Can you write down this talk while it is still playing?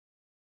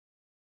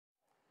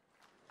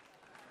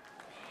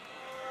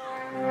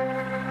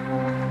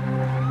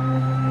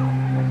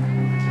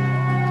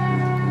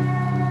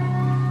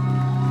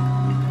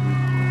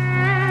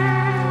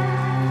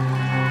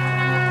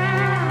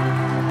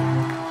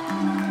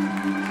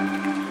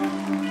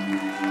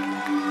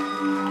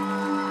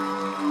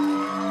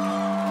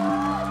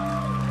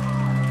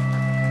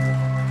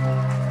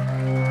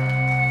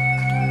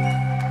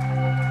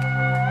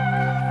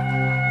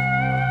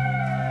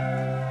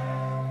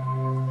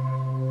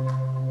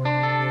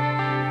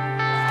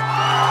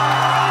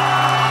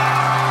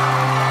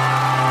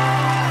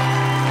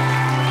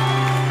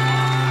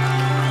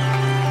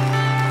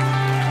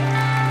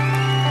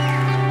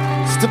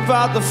Step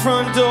out the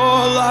front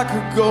door like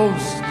a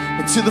ghost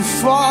into the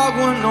fog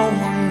where no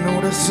one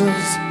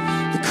notices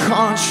the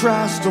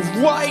contrast of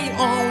white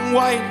on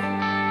white.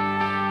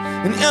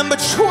 And in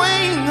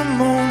between the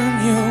moon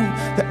and you,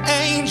 the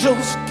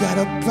angels get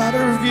a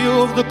better view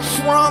of the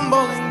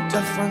crumbling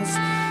difference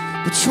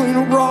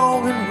between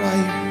wrong and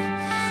right.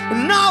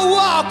 And I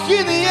walk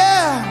in the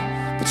air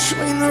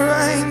between the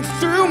rain,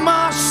 through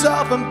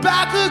myself and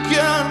back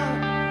again.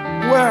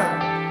 Where?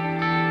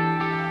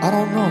 I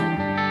don't know.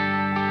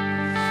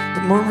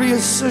 But Maria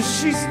says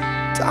she's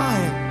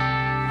dying,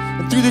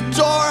 and through the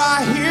door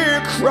I hear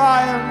her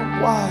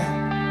crying. Why?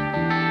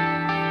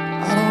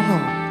 I don't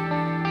know.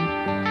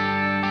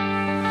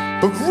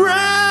 But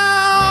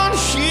round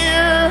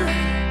here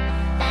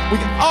we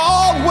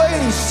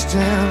always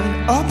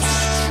stand up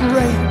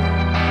straight.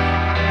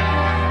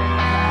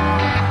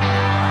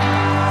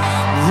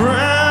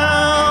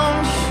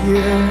 Round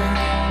here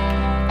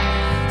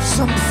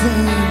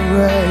something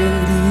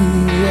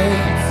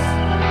radiates.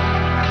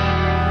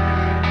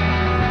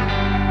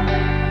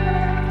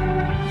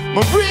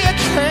 Maria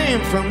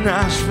came from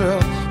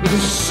Nashville with a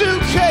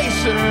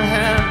suitcase in her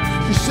hand.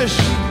 She says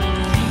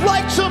she'd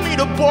like to meet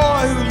a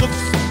boy who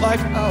looks like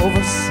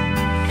Elvis.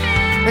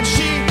 And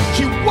she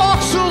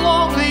walks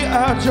along the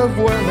edge of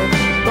where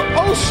the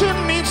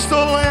ocean meets the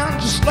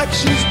land, just like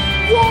she's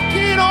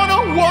walking on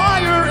a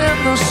wire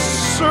in the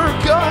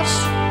circus.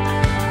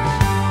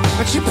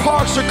 And she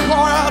parks her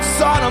car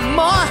outside of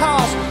my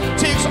house,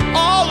 takes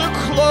all her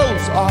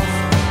clothes off,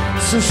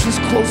 so she's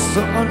close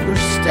to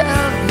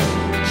understanding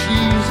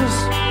Jesus.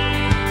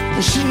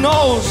 And she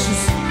knows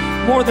she's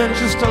more than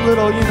just a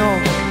little,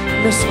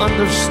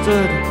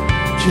 misunderstood.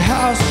 She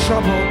has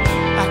trouble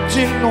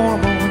acting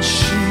normal when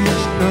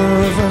she's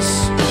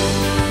nervous.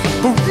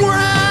 But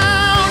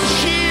round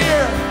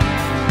here,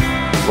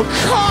 we're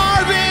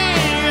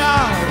carving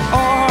out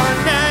our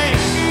name.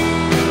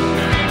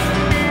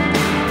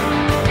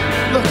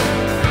 Look,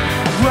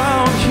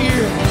 round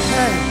here,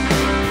 hey,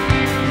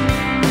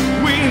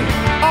 we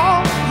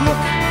all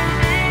look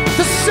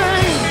the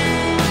same.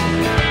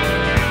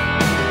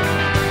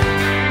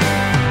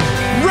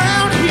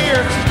 Round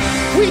here,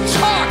 we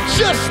talk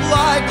just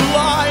like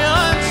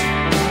lions,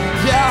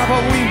 yeah,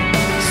 but we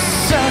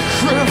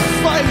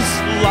sacrifice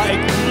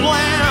like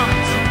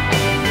lambs.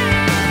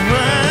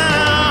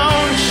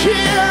 Round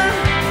here,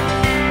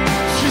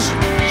 she's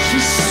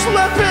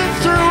slipping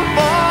through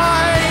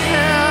my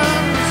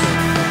hands.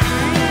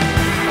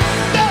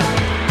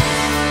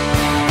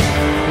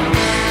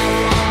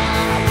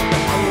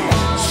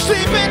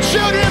 Sleeping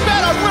children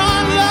better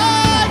run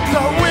like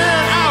the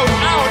wind. Out,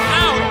 out,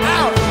 out,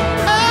 out,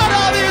 out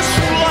of this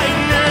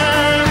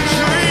lightning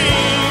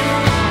dream.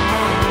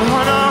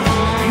 Oh no,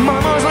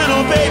 mama's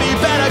little baby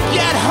better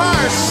get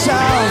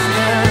herself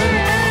in.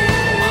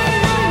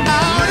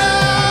 Out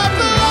of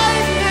the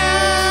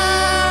lightning.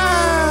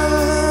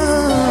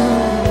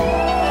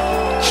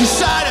 She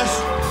said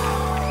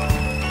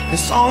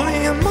it's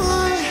only in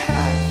my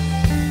head.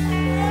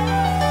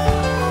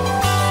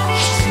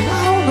 She said,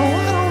 I don't know,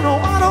 I don't know,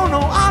 I don't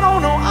know, I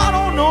don't know, I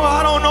don't know,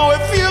 I don't know.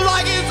 It feels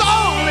like it's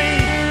only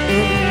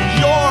in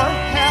your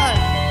head.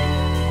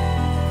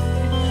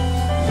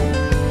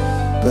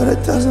 But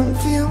it doesn't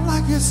feel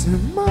like it's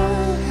in my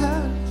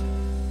head.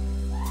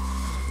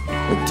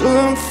 It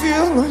doesn't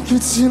feel like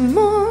it's in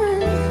my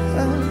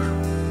head.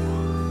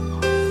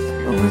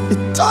 No,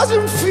 it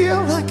doesn't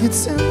feel like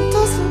it's in,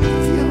 doesn't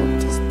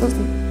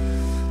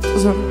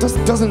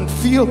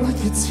feel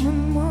like it's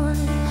in my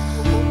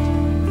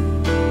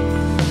head.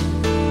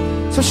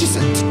 So she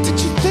said, did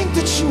you think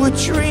that you were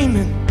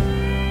dreaming?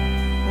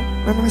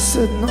 And I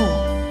said, no,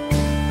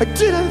 I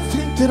didn't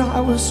think that I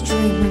was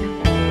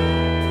dreaming.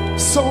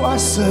 So I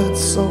said,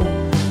 so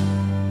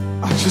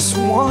I just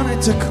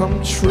wanted to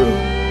come true.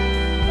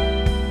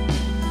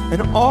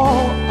 And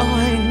all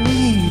I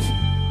need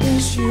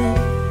is you.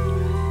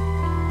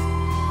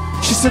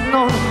 She said,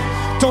 no,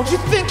 don't you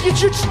think you're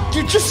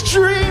just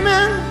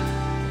dreaming?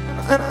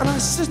 And I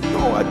said,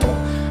 no, I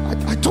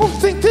don't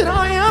think that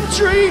I am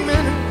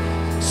dreaming.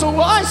 So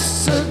I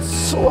said,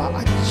 so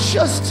I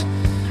just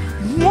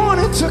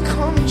wanted to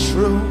come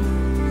true.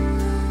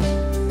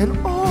 And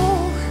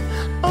all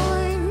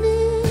I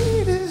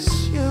need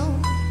is you.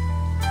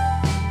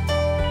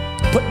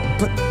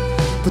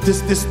 But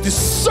this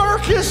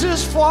circus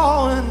is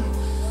falling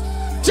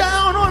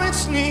down on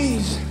its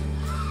knees,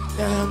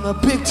 and the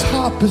big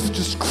top is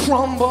just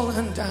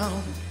crumbling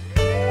down.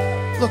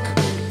 Look,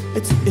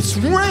 it's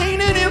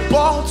raining in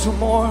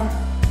Baltimore,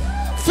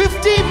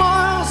 50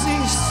 miles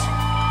east,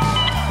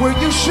 where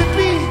you should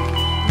be,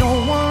 no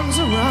one's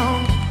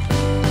around.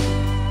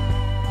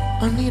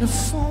 I need a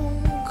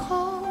phone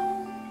call.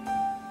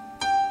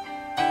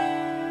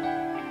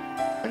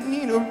 I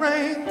need a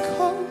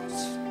raincoat.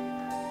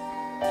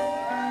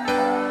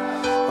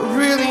 I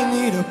really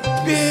need a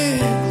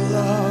big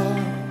love.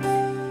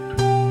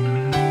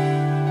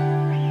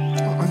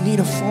 I need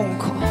a phone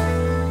call.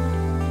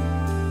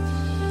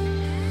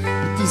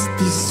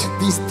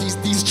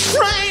 These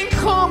train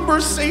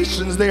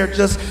conversations, they are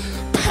just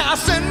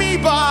passing me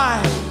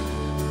by.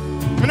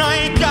 And I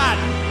ain't got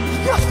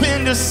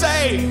nothing to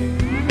say,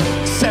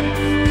 except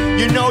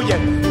you know you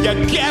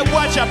get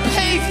what you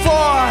pay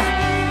for.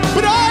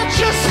 But I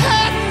just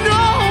had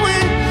no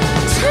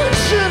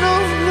intention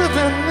of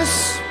living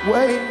this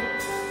way.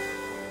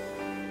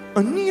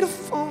 I need a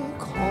phone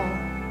call,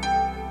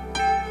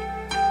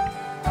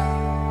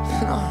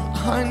 and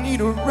I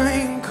need a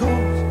raincoat.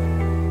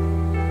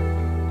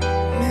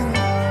 Man,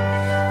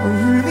 I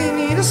really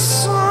need a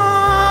sunburn.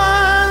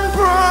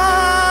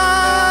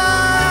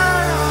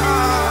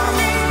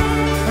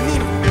 I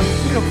need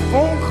a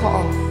phone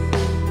call.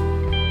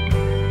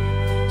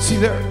 See,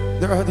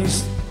 there are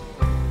there's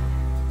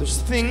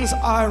things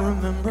I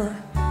remember.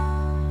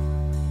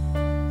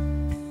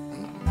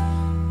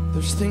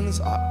 There's things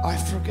I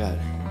forget.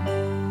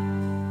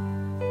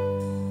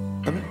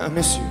 I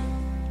miss you.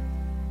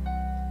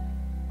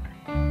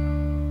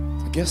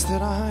 I guess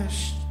that I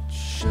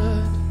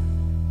should.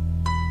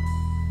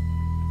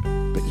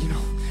 But you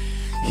know,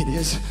 it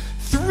is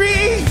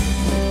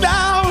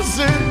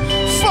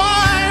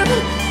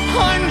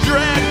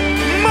 3,500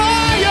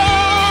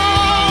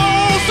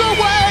 miles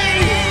away.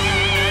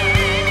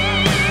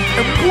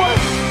 And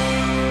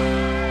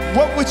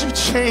what would you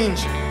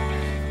change?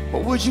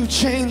 What would you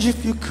change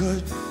if you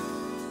could?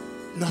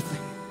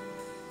 Nothing.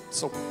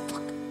 So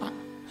fuck,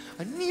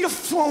 I need a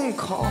phone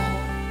call.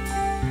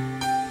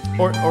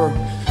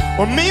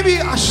 Or maybe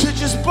I should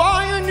just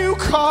buy a new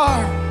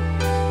car.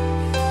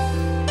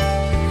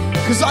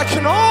 'Cause I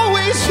can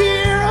always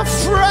hear a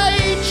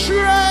freight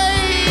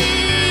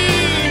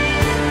train.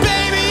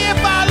 Baby,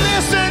 if I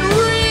listen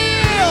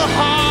real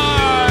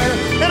hard.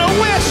 And I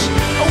wish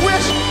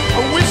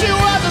it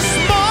was a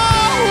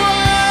small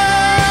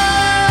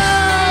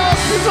world.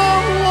 'Cause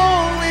I'm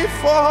lonely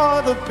for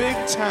the big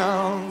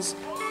towns.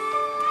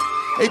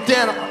 Hey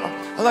Dan,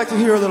 I'd like to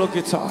hear a little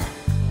guitar.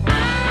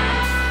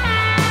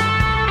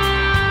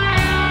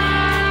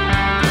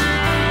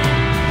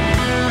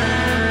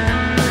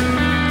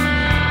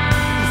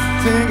 I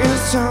think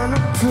it's time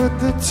to put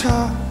the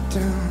top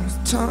down. It's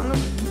time to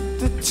put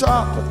the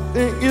top. I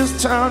think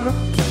it's time to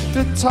put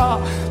the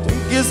top. I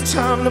think it's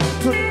time to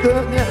put the.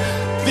 Yeah. I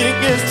think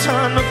it's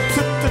time to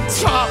put the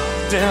top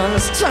down.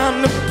 It's time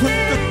to put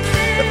the.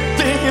 I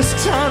think it's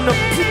time to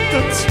put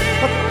the.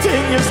 I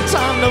think it's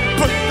time to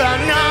put the.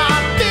 Nah, I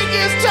think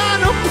it's time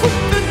to put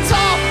the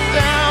top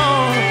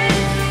down.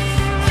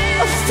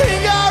 I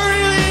think I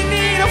really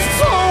need a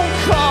phone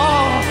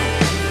call.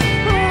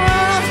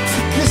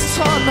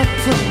 Time to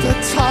put the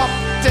top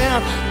down.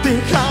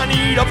 Think I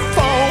need a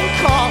phone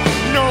call.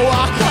 No,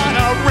 I got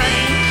a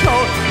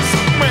raincoat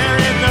somewhere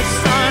in the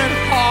sun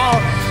hall.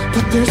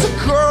 But there's a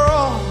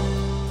girl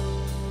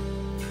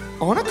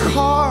on a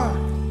car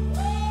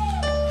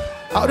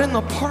out in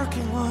the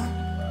parking lot,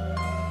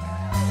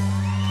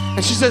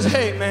 and she says,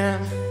 "Hey man,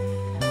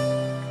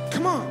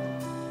 come on,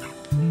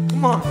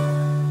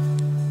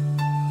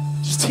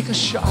 just take a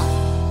shot."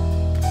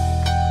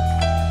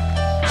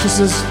 She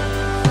says,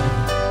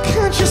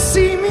 "Can't you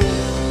see me?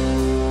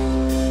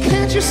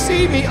 Can't you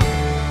see me?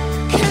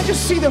 Can't you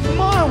see that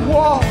my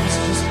walls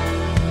just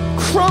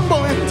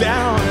crumbling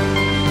down?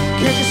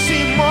 Can't you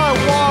see my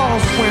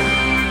walls went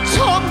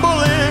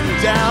tumbling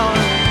down?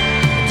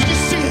 Did you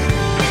see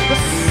the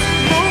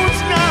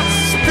moon's not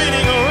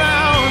spinning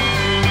around?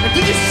 And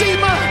did you see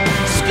my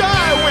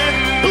sky went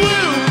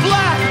blue,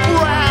 black,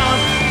 brown?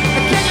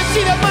 And can't you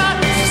see that my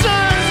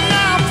sun's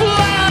now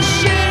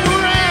flashing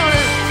around?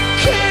 And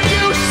can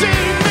you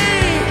see me?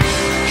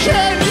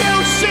 Can you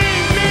see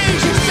me?"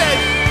 She said,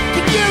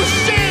 "Can you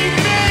see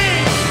me?"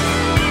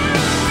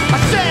 I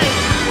said,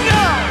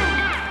 "No."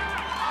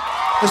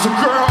 There's a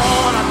girl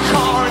on a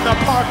car in the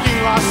parking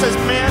lot, says,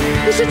 "Man,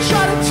 you should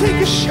try to take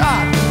a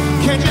shot.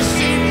 Can't you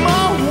see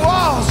my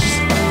walls just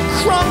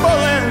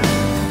crumbling?"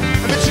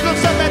 And then she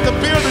looks up at the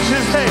building and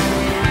says, "Hey,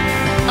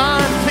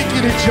 I'm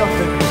thinking of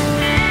jumping."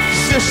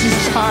 She says she's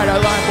tired of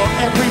life. Well,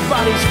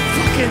 everybody's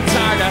fucking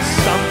tired of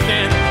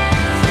something.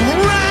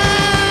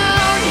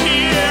 Around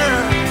here,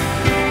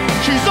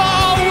 she's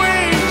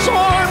always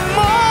on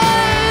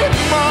my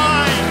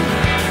mind.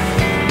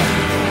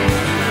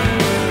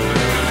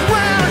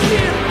 Around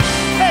here,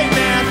 hey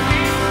man,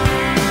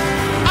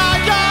 I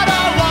got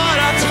a lot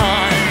of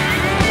time.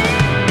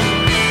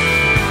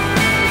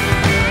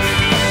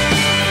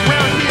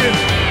 Around here,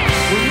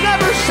 we're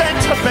never sent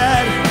to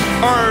bed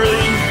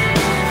early.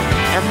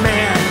 And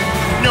man,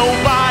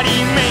 nobody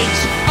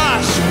makes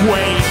us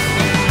wait.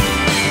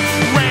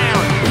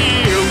 Around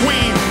here, we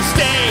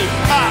stay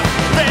up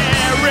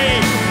very,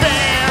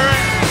 very.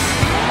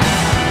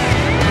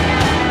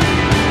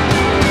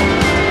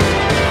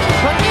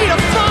 I need a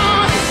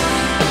phone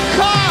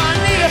call, I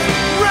need a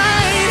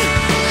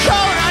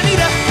raincoat, I need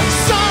a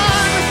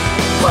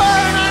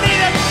sunburn, I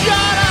need a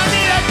yacht, I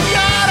need a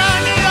yacht, I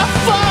need a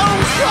phone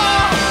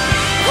call,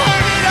 I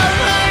need a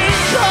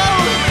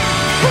raincoat,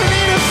 I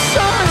need a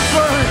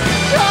sunburn,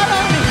 yacht, I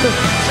need a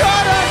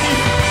yacht, I need a.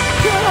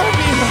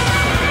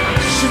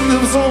 She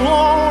lives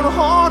alone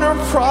on her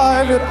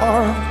private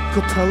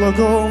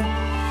archipelago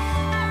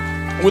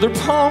with her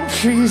palm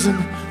trees and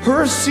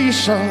her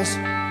seashells.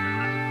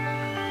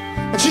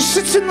 She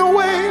sits in the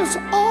waves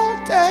all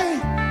day.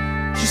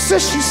 She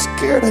says she's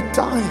scared of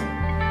dying.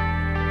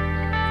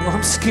 Well,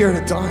 I'm scared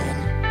of dying.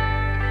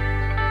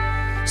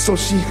 So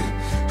she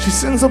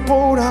sends a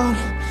boat out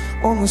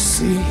on the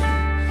sea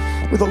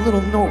with a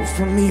little note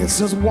from me. It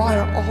says, why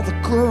are all the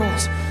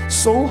girls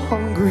so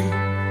hungry?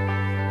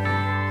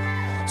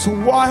 So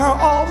why are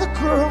all the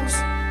girls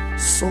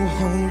so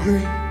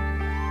hungry?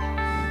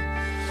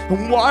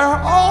 And why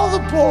are all the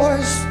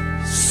boys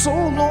so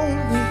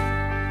lonely?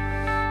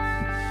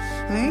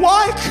 And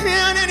why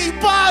can't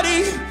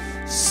anybody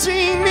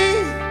see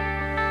me?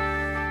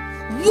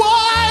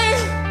 Why?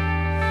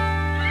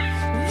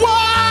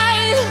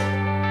 Why?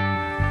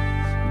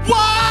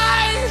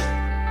 Why?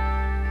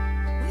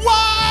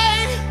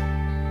 Why?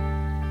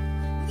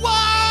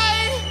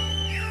 Why?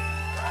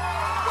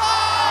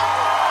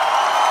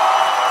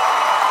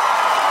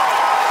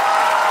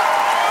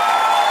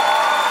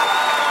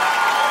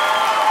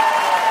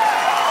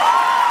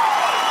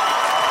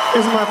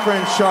 Here's my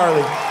friend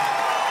Charlie.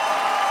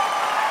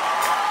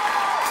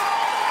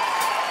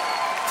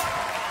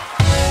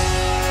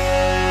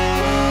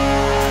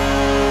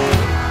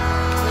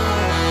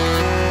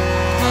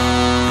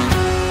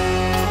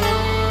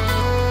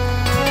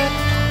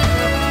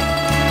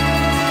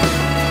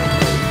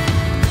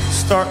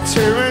 Start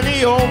tearing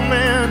the old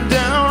man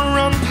down,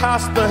 run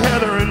past the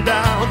heather and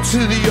down to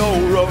the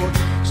old road.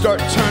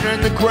 Start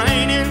turning the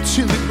grain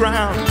into the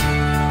ground,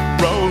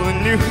 roll a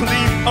new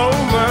leaf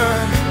over.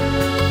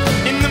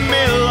 In the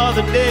middle of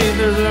the day,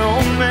 there's an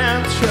old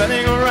man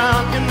treading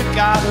around in the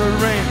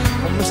gathered rain.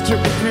 Oh, mister,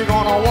 if you're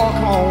gonna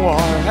walk on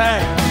water,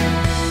 hey,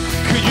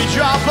 could you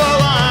drop a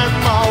line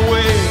my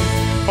way?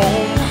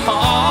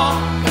 Omaha,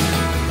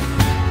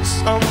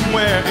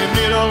 somewhere in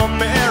middle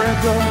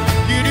America,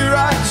 get you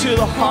right to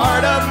the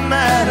heart of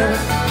matter.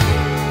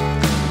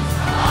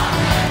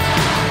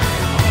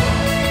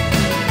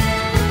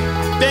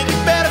 Then you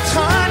better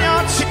turn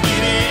your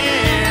ticket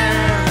in.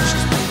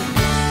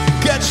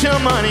 Get your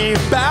money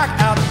back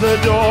out the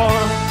door.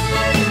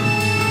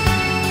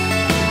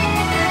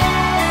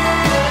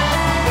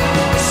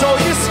 So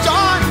you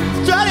start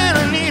threading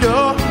a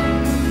needle,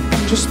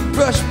 just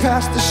brush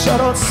past the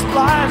shuttle,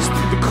 slides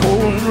through the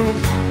cold room,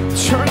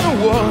 turn the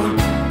wood,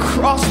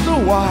 cross the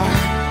wire,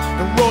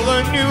 and roll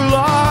a new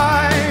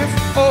life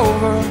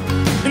over.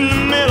 In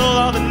the middle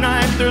of the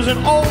night, there's an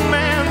old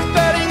man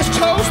threading his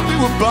toes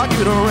through a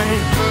bucket of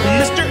rain. And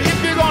mister,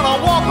 if you're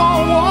gonna walk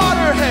on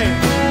water, hey,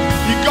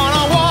 you're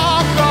gonna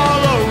walk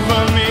all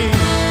over me.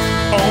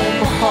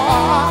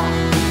 Omaha,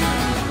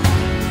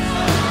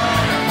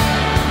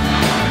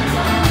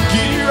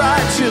 get you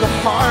right to the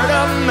heart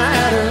of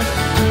matter.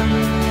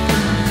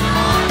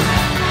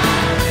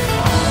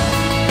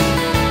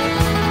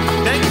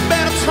 Then you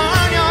better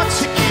turn your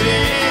ticket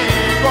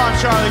in. Go on,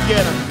 Charlie,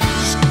 get him.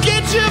 Just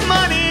get your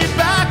money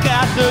back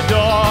at the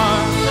door.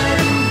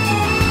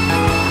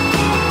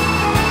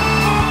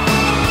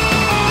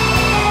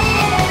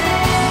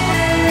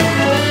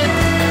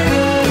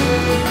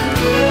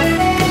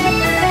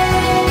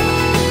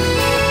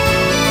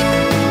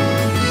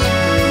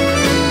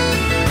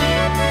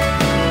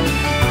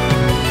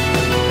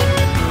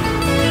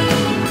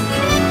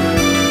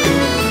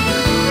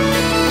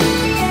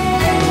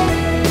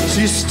 So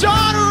you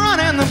start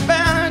running the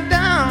banner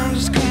down.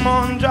 Just come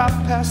on, drop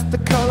past the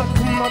color,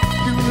 come up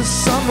through the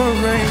summer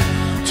rain.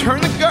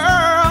 Turn the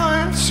girl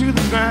into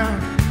the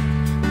ground,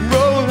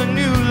 roll a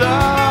new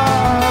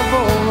love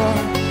over.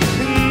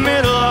 In the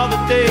middle of the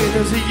day,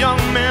 there's a young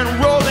man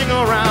rolling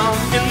around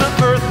in the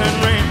earth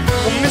and rain.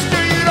 Well, mister,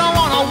 you don't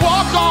wanna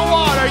walk on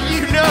water,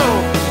 you know.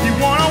 You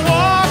wanna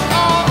walk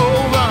all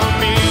over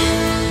me.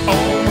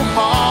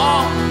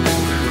 Omaha,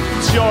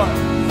 it's your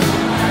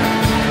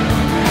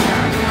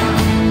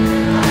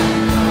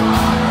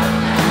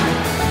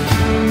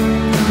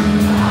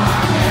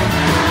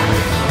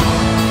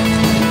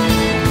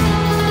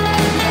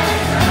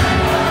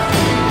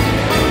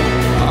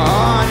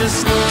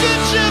just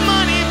get your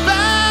money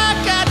back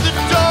at the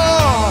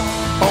door.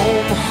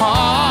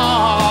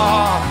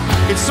 Omaha,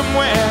 it's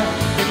somewhere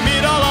in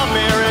middle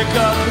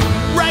America,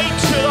 right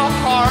to the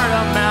heart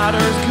of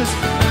matters, 'cause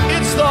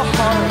it's the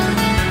heart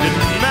that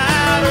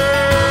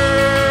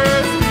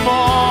matters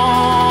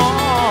more.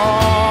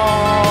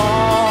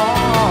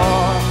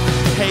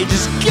 Hey,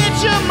 just get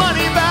your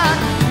money back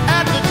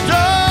at the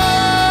door.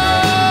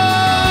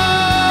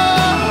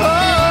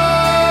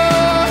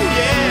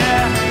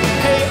 Yeah,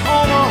 hey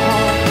Omaha,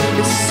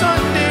 it's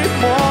Sunday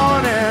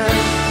morning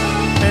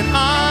and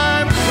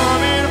I'm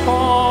coming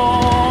home.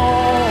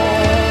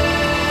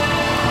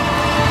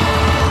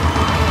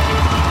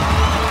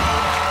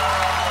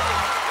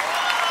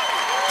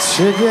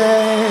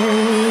 Today.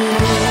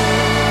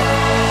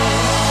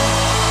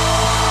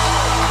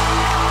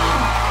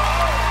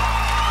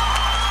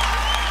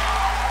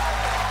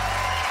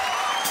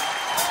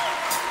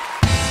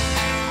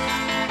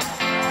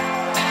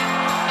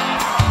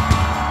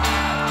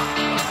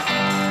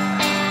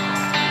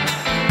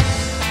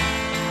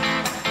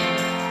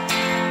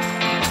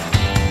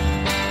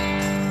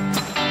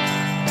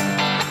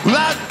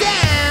 Well,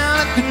 down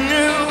at the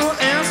new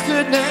and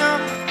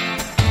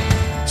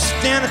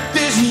Then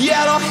this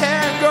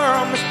yellow-haired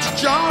girl, Mr.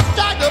 Jones,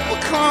 struck up a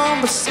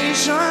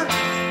conversation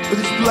with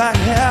his black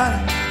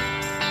hat.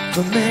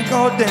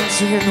 Flamenco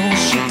dancing, and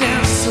she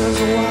dances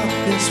while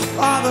his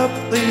father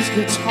plays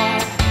guitar.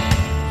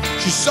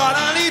 She's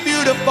suddenly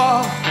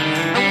beautiful,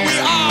 and we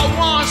all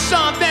want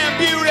something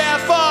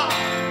beautiful.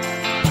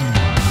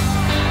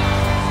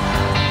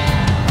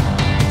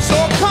 So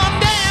come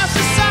dance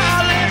in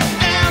silence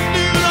and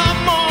do the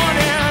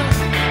morning.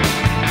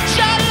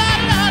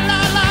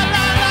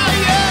 Sha-la-la-la-la-la-la,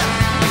 yeah.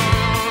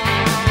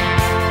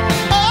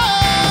 Oh,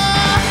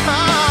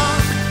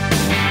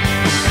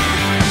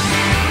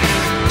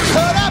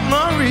 cut up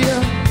Maria,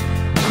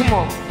 come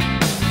on.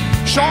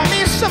 Show me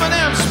some of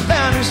them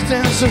Spanish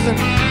dances and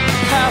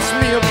pass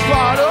me a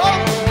bottle,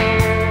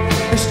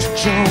 Mr.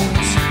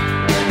 Jones.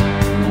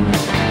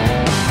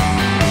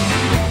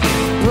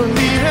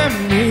 Believe in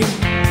me,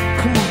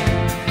 come on.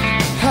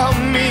 Help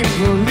me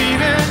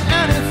believe in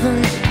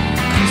anything,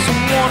 'cause I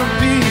wanna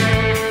be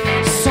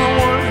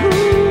someone who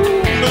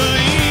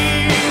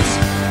believes.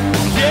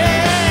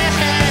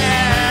 Yeah,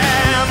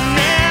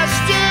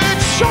 Mr.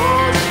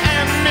 Jones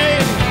and me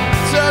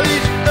tell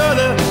each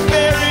other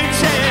fairy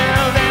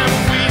tales, and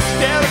we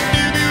stare at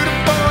you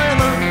beautiful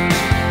women.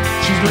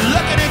 She's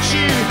looking at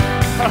you.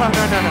 Oh, no.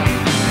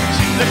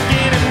 She's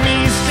looking at me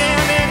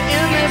standing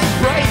in this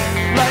bright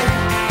light,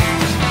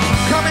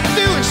 coming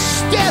through in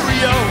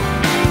stereo.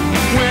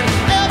 When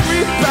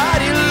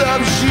everybody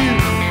loves you,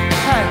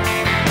 hey,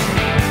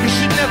 you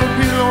should never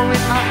be lonely.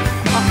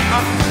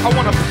 I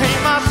wanna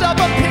paint myself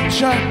a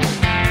picture.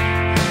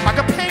 I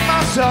can paint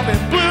myself in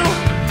blue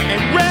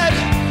and red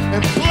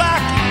and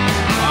black.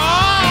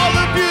 All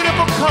the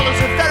beautiful colors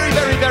are very,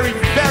 very, very,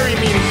 very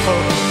meaningful.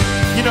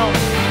 You know,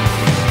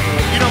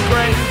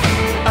 gray,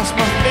 that's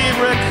my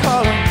favorite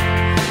color.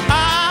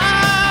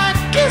 I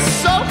get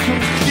so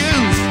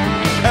confused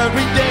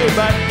every day,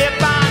 but if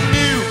I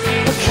knew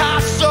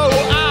Picasso,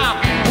 I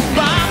would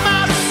buy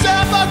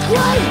myself a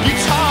great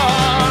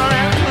guitar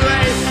and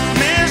play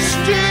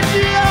Mr.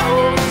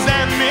 Jones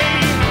and me.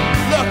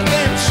 Look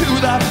into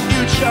the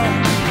future,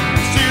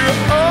 see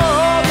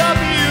all the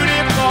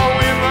beautiful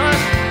women.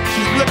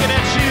 She's looking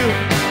at you.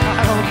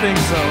 I don't think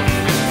so.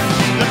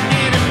 She's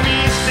looking at me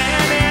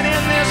standing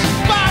in this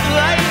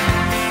spotlight.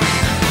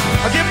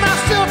 I give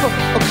myself a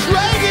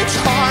great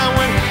guitar, and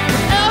when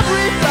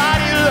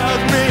everybody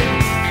loves me,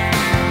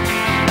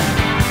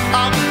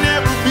 I'll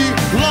never be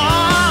lonely.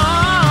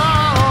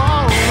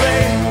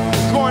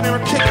 Go on there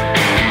and kick it.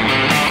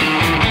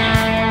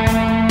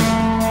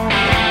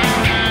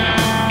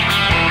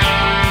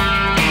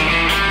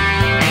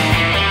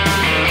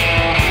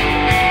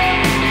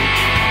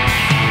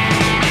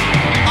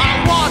 I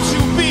want to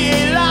be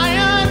a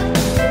lion.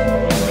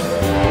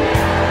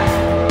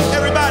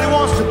 Everybody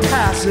wants to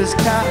pass as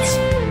cats.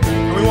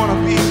 We want to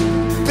be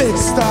big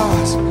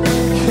stars.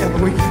 Yeah,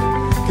 but we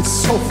get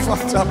so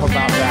fucked up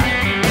about that.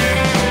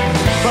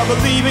 But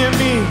believe in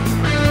me,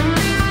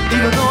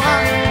 even though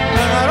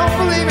I don't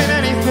believe in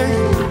anything,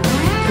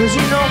 'cause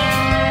you know,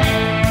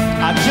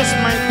 I just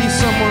might be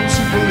someone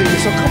to believe.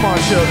 So come on,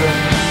 children.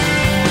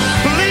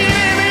 Believe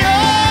in me,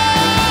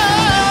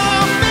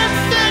 oh,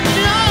 Mr.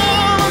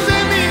 Jones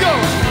and me go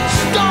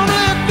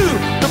stumbling through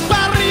the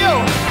barrio.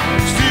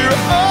 Steer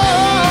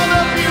all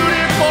the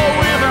beautiful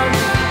women.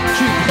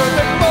 She's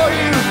perfect for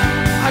you.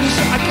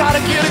 I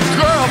gotta get a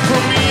girl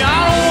for me. I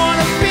don't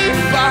wanna be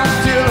Bob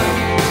Dylan.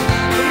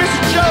 But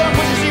Mr. Jones,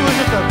 what you see was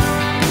just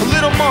a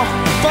little more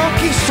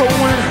funky. So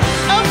when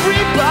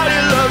everybody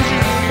loves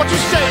you, what you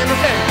saying?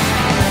 Okay,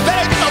 that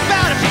ain't so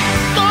bad if you're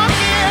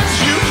funky as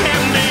you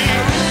can be.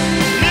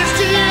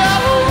 Mr.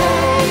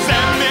 Jones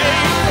and me,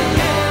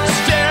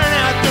 staring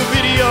at the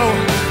video.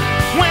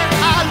 When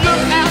I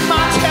look at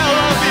my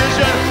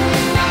television,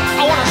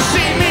 I wanna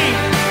see me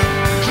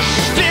just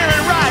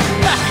staring right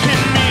back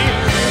at me.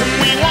 And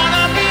we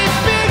wanna be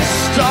big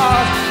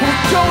stars, but we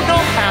don't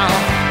know how,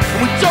 and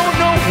we don't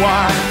know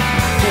why.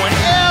 When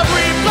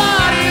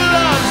everybody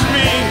loves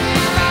me,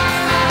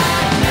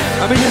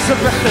 I mean, it's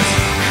about as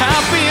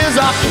happy as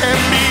I can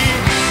be.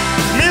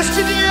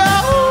 Mr.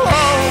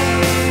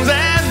 Jones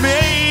and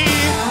me,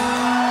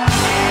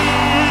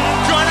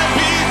 gonna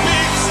be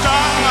big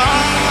stars.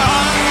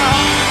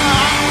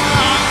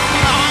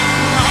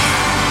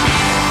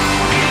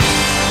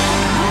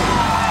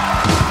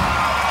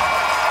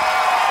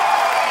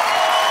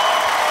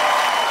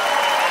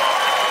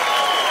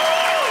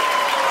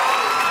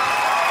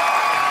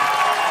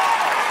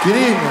 Good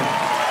evening.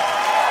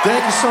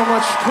 Thank you so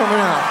much for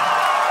coming out.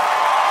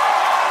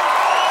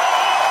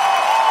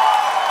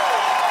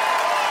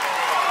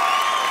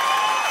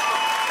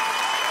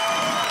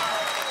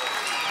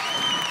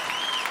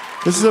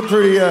 This is a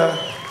pretty,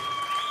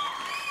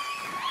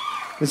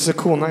 this is a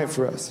cool night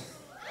for us.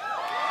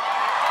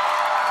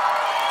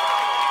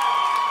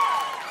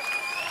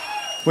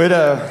 We had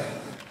a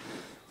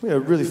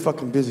really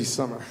fucking busy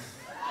summer.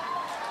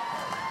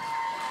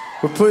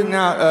 We're putting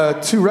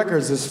out 2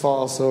 records this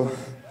fall, so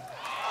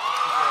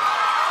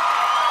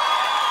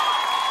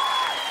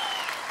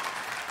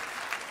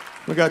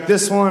We got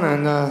this one,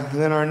 and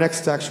then our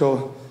next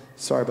actual,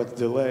 sorry about the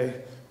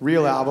delay,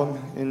 real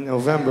album in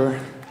November.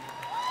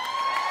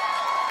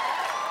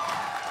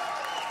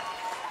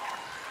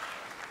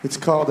 It's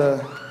called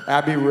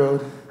Abbey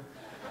Road.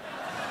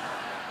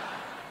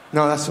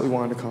 No, that's what we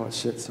wanted to call it.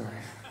 Shit, sorry.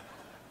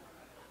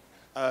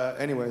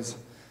 Anyways.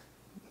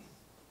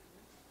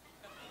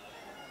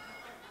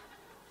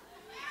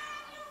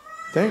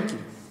 Thank you.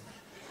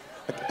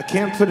 I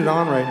can't put it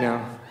on right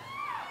now.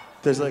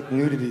 There's like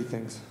nudity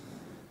things.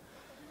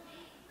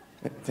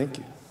 Thank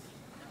you.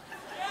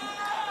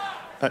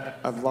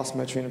 I've lost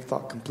my train of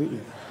thought completely.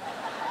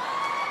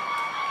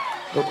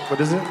 What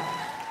is it?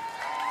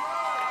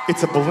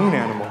 It's a balloon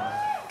animal.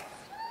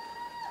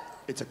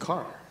 It's a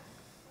car.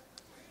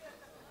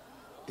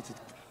 It's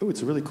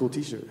a really cool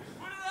t-shirt.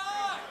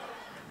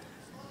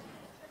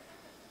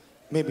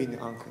 Maybe in the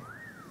encore.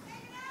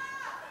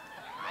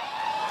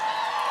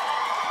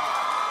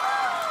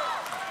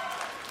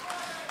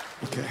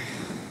 Okay.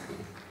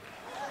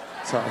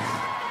 Sorry.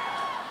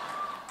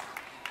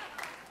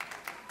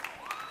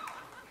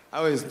 I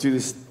always do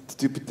this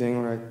stupid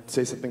thing where I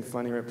say something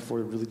funny right before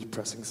a really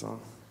depressing song.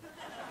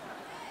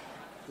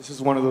 This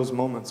is one of those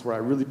moments where I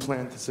really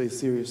planned to say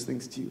serious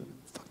things to you and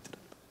fucked it up.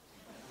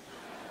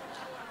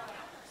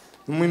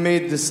 When we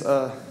made this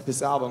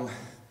album,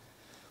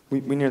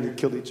 we nearly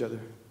killed each other.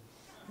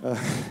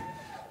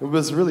 It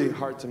was really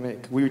hard to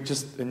make. We were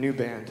just a new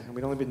band, and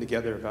we'd only been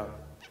together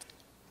about,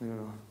 I don't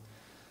know,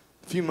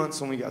 a few months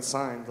when we got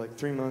signed, like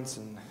 3 months,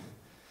 and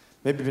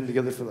maybe been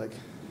together for like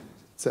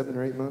 7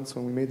 or 8 months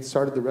when we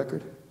started the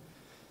record.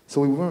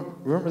 So we weren't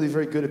really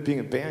very good at being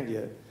a band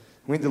yet.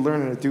 We had to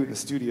learn how to do it in the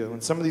studio.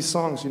 And some of these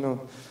songs, you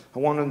know, I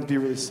wanted them to be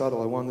really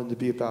subtle. I wanted them to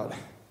be about,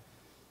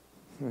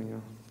 you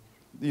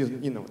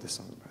know what this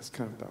song is about. It's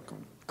kind of about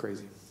going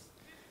crazy.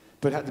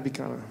 But it had to be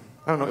kind of,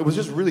 I don't know, it was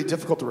just really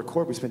difficult to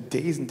record. We spent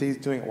days and days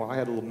doing it while I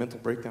had a little mental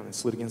breakdown and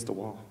slid against the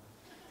wall.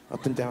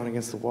 Up and down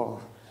against the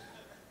wall.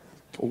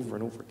 Over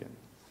and over again.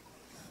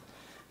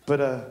 But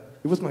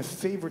it was my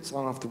favorite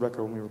song off the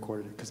record when we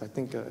recorded it, because I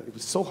think it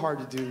was so hard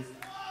to do,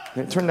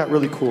 and it turned out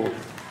really cool.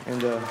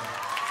 And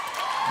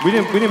we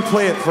didn't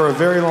play it for a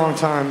very long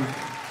time,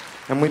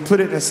 and we put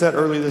it in a set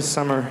early this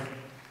summer,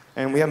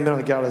 and we haven't been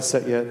able to get out of the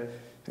set yet,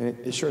 and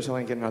it sure as hell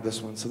ain't getting out of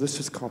this one. So this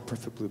is called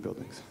Perfect Blue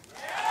Buildings.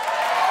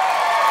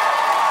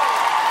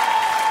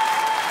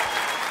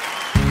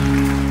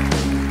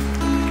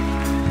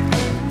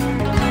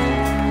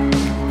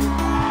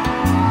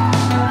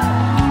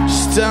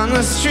 Down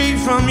the street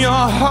from your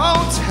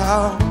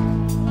hotel,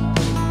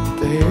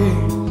 baby,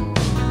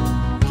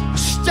 I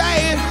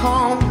stay at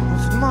home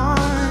with my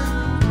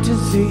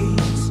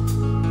disease.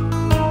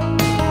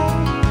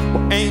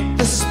 Well, ain't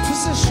this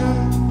position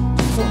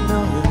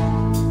familiar,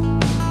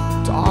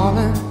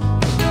 darling?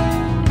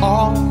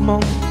 All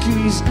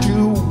monkeys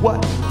do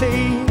what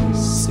they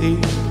see.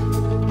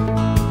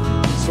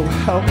 So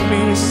help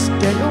me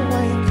stay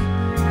awake,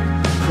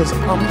 'cause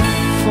I'm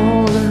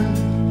falling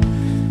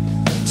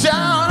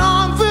down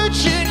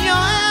Virginia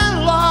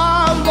and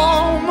La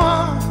Loma,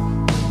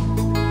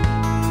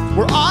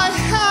 where I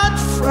had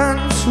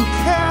friends who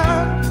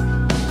cared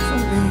for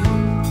me.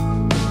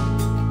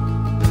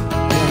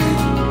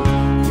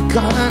 You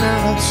got an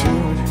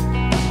attitude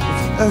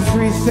of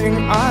everything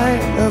I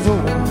ever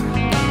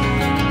wanted.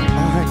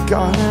 I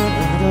got an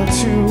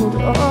attitude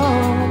of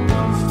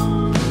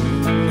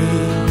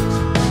need.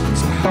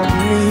 So help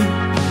me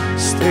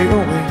stay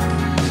awake.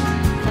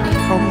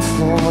 I'm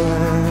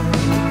falling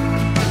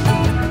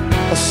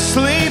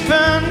asleep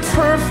in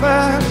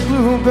perfect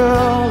blue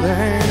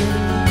building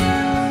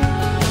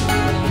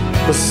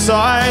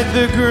beside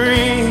the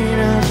green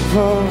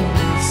apple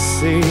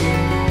sea.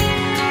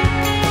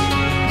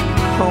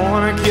 I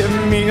wanna give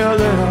me a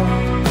little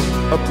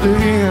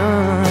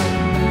oblivion,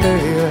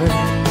 baby,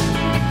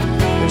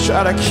 and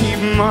try to keep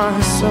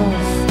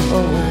myself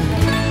away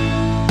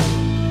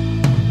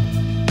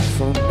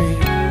from me.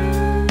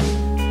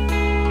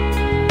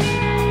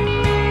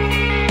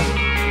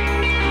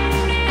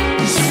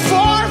 It's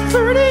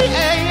 4:30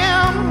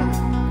 a.m.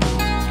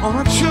 on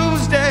a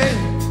Tuesday,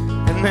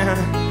 and man,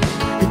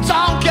 it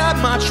don't get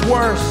much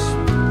worse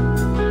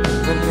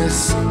than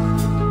this.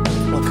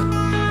 Look,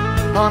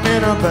 I'm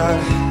in a bed,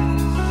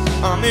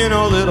 I'm in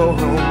a little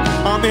room,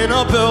 I'm in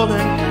a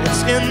building,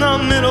 it's in the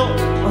middle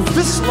of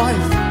this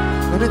life,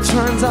 and it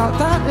turns out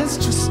that is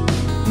just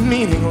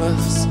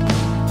meaningless.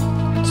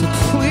 So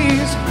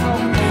please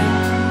help me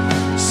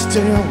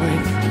stay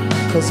awake,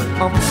 'cause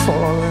I'm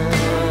falling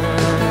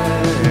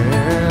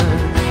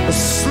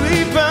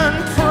asleep in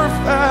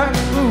perfect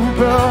blue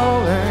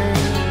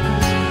buildings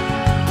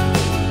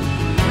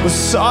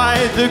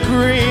beside the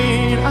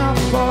green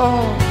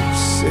apple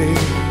sea.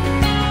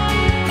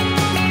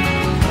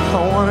 I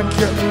wanna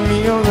get me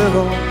a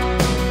little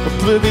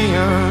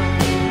oblivion,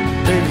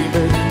 baby,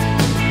 baby,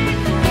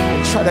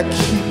 and try to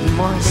keep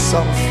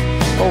myself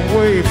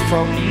away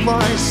from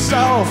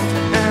myself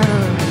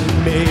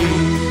and me.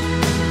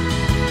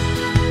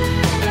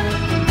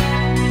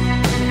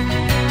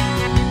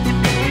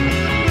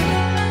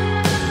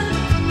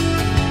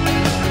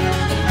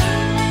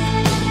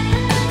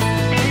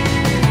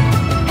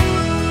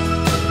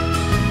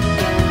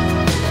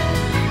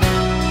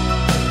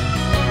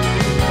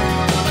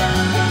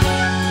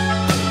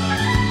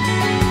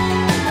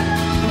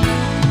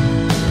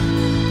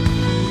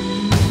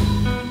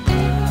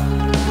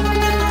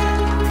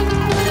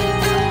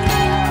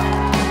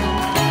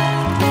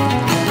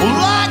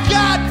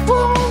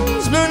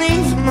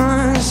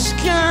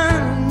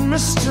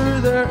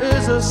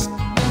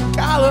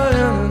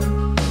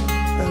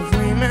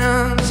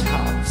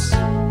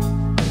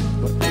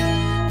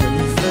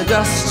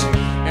 dust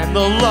and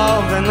the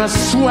love and the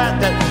sweat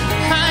that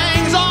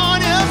hangs on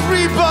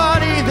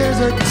everybody. There's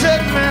a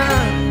dead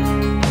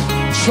man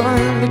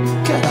trying to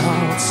get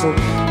out. So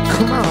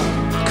come out,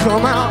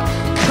 come out,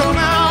 come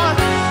out.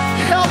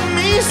 Help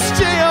me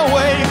stay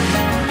awake.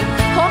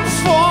 I'm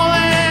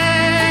falling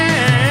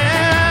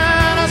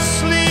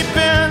asleep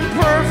in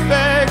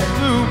perfect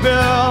blue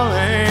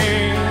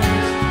buildings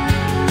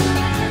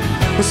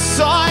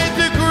beside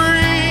the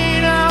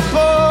green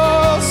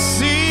apple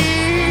sea.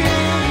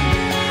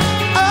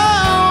 I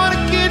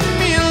wanna get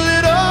me a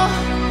little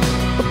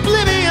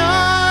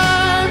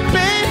oblivion,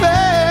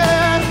 baby,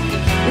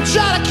 and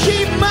try to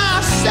keep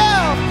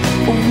myself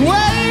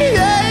away.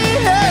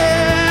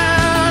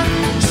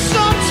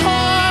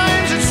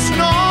 Sometimes it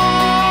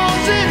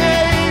snows in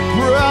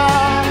April.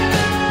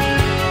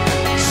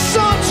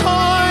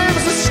 Sometimes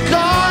the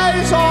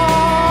skies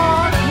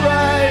are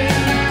gray.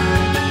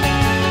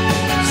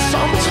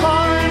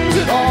 Sometimes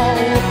it all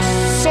looks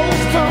so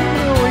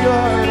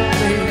familiar to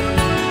me.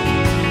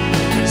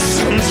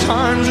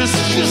 Sometimes it's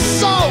just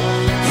so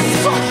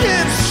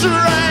fucking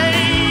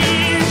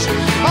strange.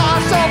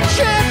 So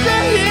can't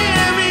you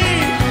hear me?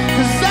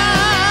 'Cause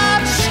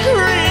I'm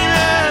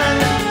screaming.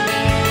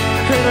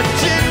 And I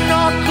did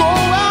not go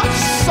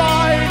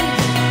outside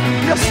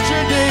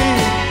yesterday.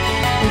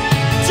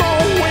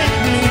 Don't wake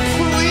me,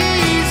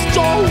 please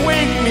don't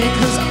wake me,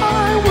 'cause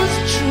I was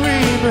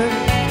dreaming.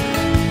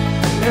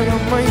 And I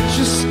might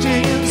just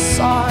stay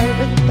inside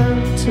again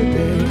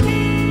today.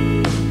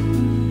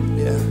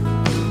 Yeah,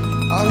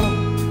 I don't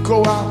go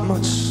out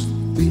much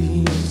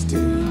these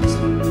days.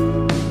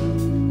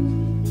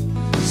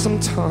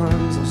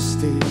 Sometimes I'll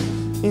stay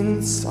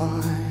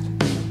inside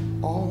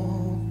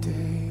all day.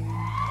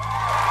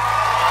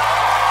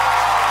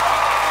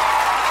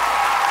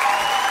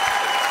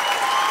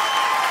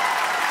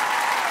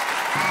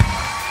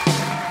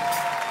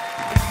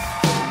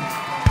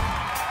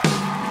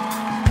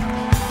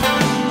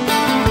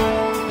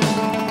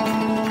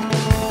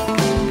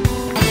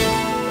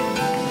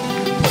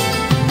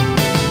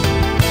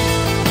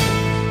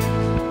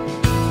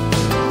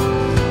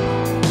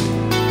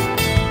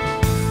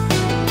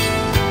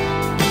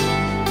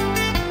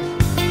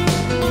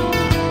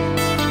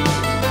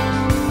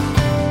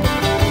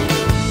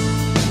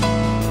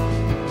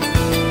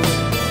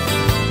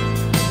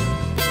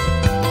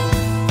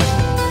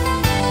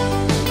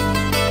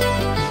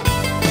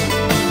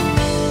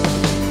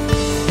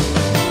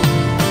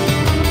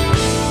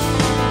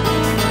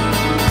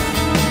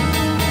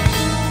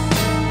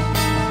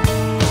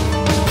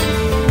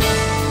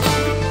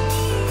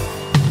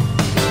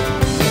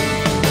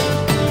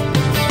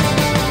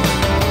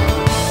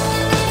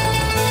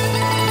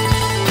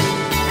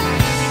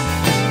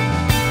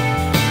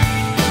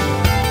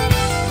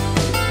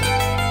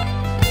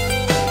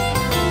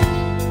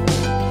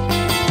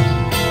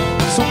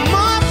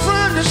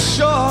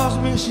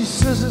 She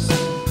says it's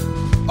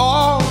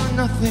all or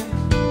nothing,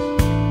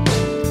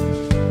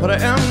 but I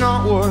am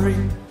not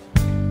worried,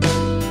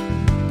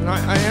 and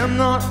I am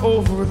not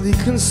overly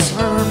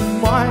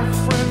concerned. My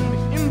friend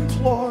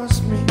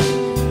implores me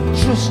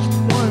just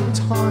one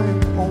time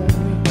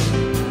only.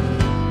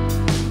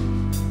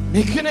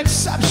 Make an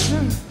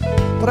exception,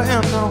 but I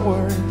am not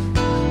worried.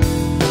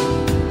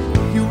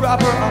 You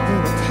wrap her up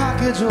in a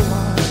package of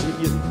lies.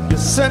 You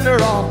send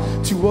her off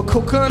to a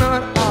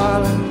coconut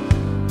island.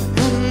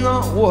 I'm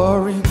not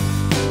worried,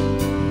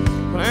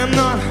 but I'm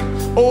not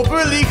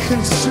overly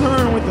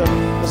concerned with the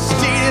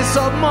status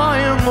of my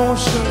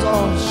emotions.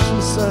 Oh, she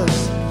says,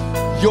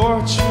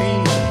 you're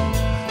changing.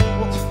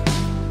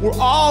 We're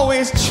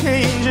always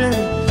changing.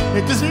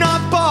 It does not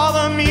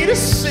bother me to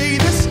say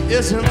this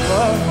isn't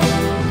love,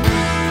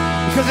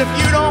 because if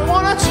you don't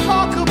want to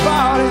talk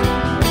about it,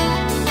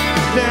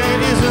 then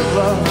it isn't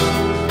love.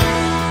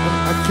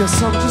 I guess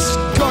I'm just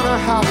gonna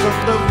have to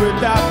live with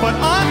that, but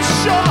I'm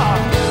sure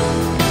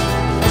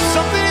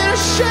something in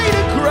a shade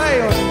of gray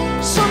or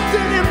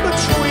something in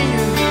between,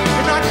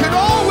 and I could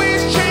always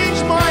change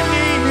my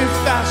name if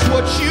that's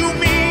what you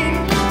mean.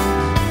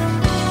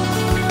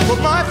 But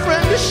my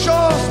friend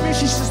assures me,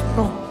 she says,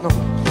 no,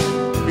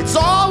 it's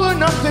all or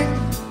nothing.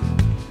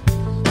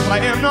 But I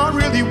am not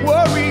really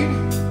worried.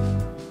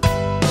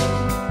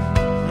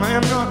 I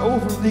am not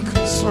overly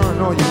concerned.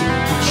 No, you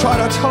try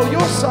to tell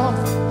yourself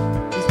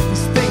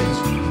these things.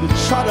 You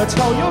try to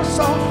tell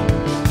yourself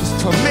just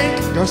to make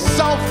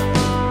yourself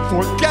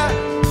forget.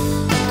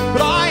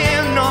 But I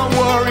am not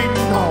worried,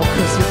 no,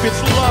 'cause if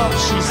it's love,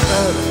 she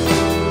said,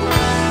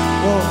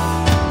 well,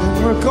 then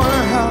we're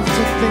gonna have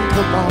to think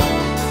about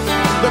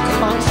the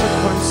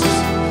consequences.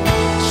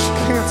 She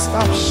can't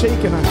stop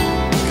shaking, I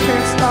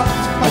can't stop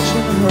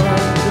touching her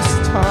this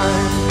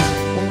time.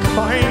 When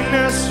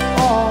kindness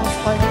falls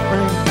like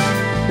rain,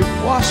 it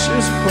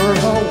washes her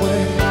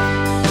away,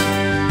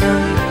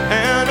 and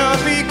Anna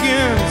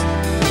begins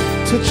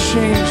to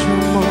change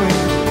her mind.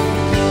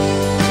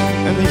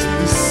 And these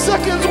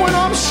seconds when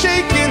I'm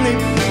shaking,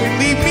 they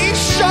leave me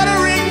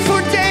shuddering for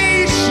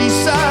days, she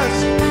says.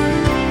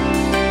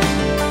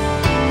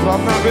 But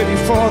I'm not ready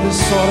for this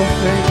sort of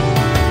thing.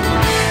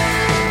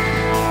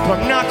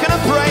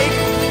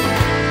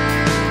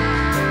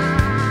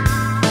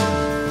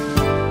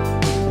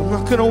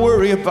 gonna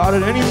worry about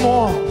it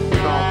anymore.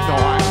 No,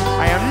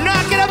 I am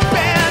not gonna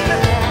bend.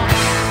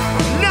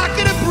 I'm not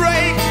gonna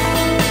break.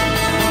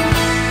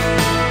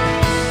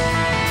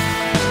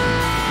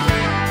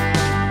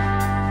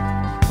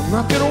 I'm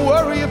not gonna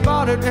worry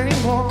about it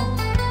anymore.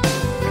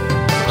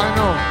 I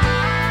know.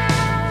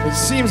 It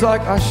seems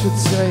like I should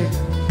say,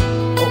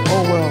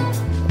 oh well,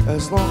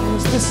 as long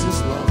as this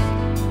is love.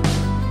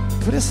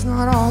 But it's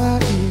not all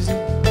that easy.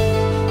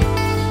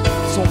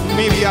 So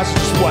maybe I should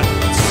just what?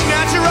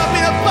 Snatch her up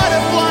in a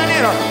butterfly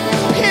net or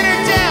pin her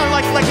down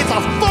like it's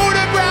a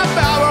photograph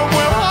album.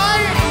 Well, I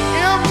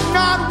am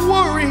not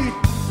worried.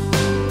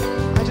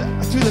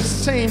 I do the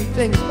same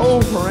things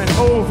over and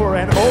over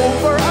and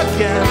over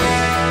again.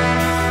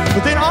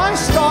 But then I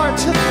start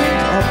to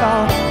think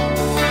about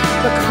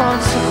the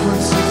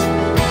consequences.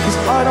 Cause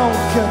I don't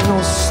get no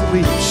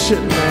sleep. Shit,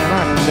 man,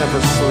 I never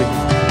sleep.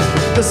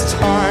 This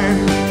time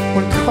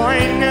when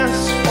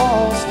kindness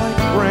falls like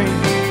rain,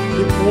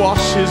 it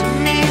washes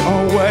me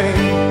away.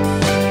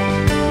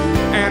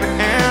 And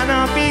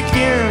Anna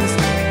begins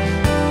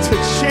to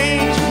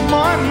change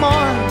my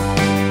mind.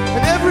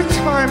 And every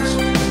time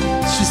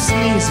she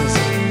sneezes,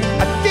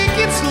 I think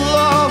it's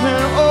love.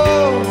 And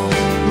oh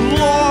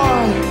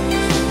Lord,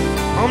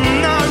 I'm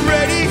not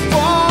ready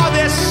for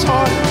this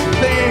sort of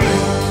thing.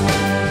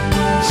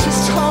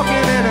 She's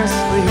talking in her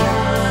sleep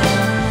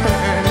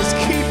and it's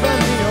keeping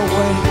me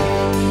awake.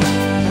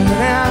 And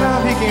then Anna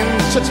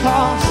begins to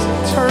toss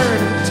and turn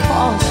and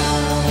toss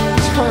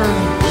and turn.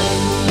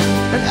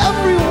 And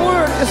every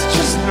word is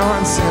just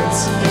nonsense.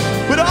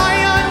 But I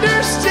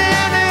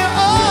understand it.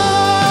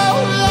 Oh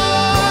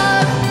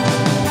Lord,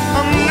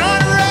 I'm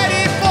not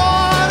ready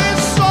for this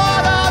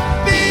sort of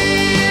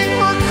thing.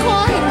 My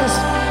kindness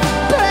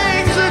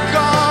bangs a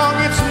gong.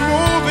 It's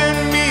moving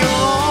me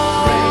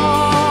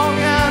along.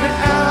 And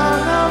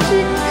Anna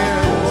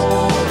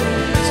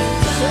begins to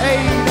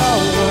fade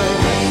away.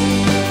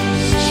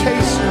 She's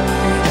chasing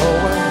me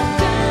away.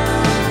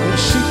 And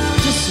she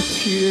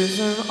disappears.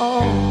 And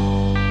oh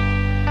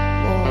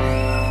Lord,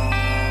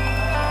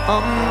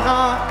 I'm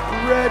not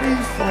ready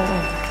for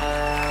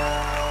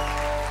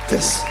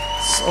this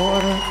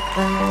sort of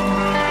thing.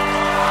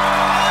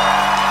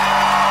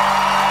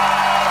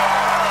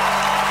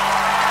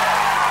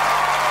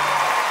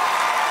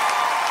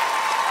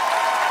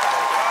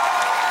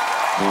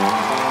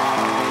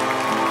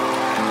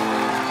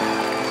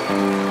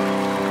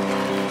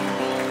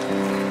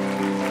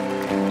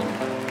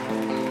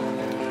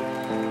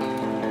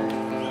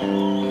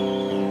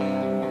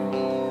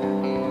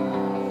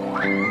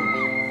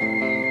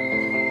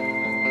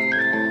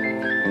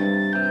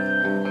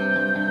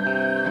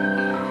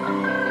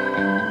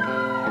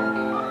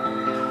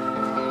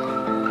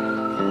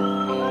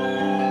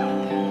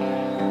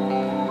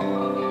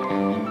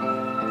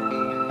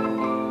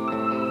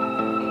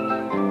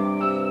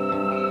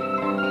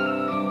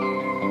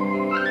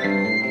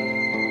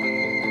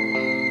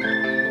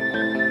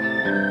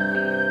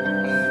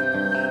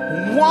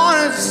 Want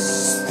it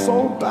so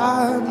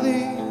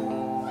badly.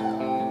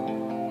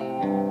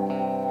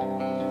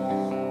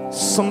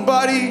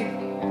 Somebody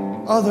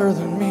other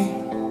than me,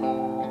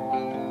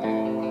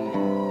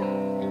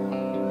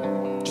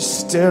 just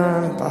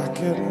staring back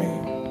at me.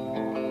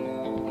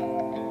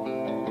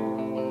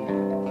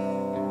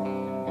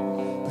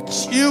 But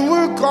you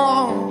were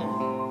gone,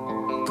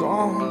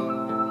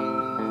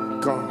 gone,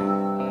 gone.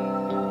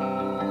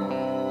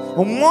 I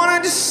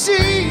wanted to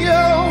see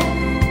you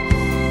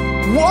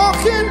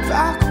walking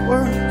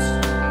backwards,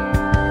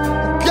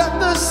 get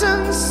the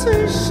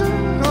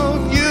sensation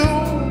of you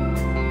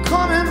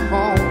coming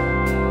home.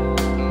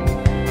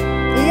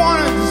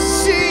 Wanted to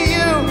see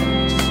you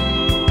just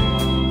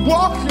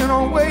walking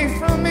away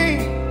from me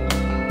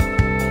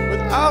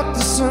without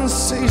the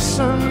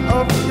sensation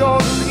of your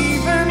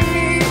leaving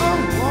me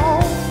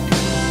alone.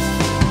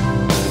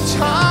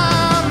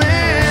 Time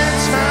and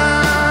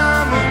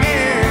time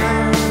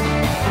again.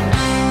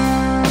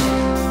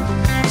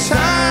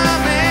 Time.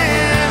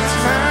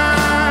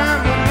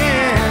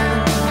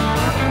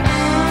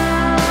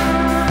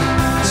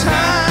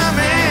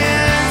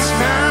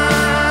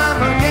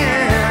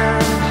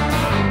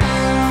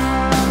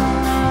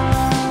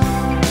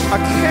 I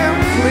can't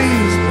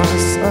please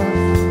myself.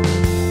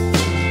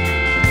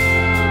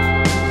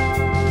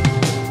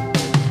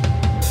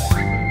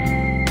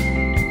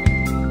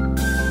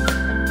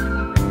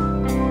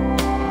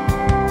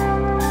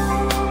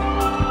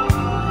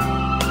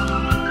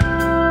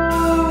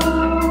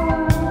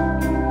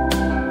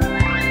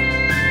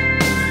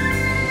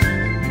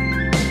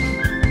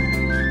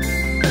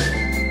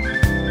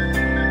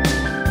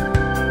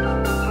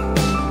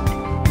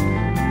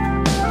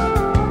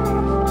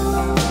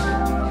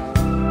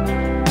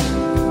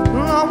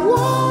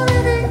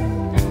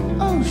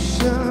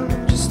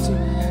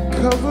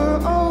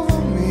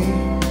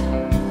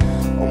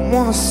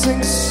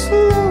 Sing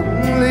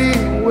slowly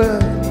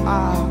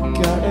without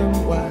getting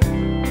wet.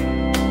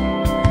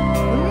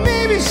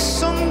 Maybe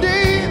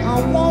someday I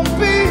won't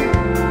be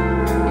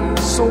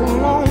so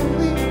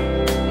lonely.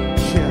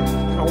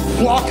 Yeah, I'll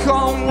walk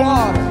on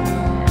water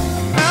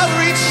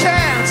every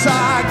chance.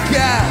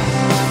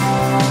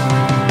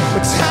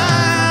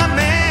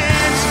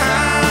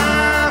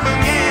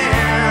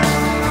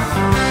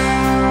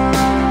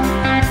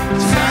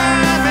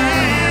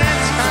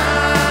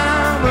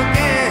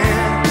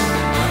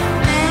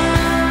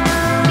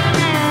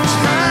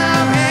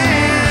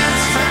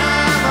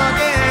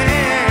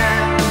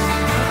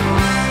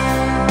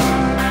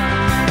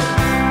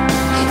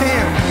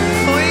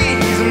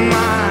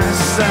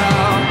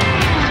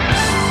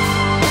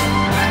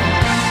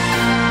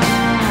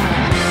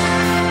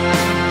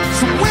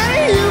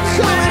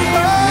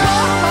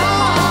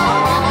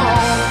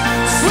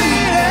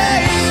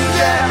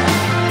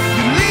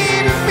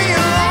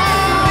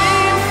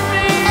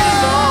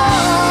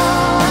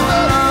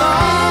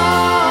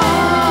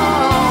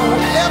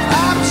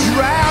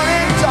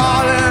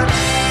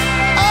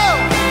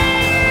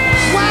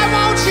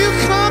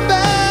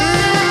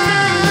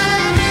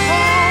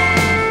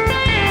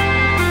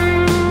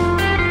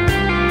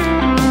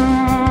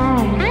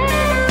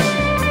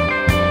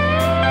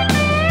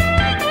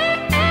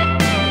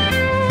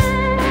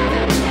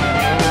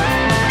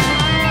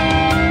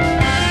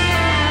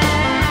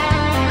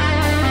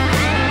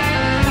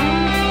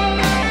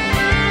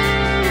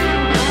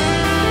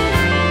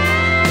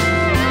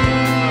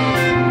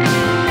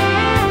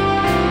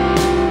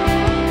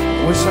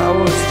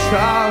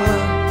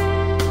 calling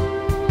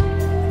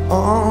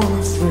on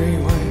the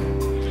freeway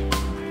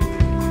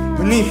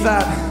beneath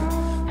that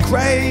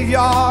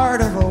graveyard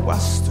of a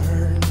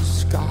western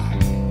sky.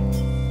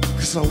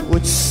 'Cause I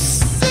would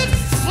set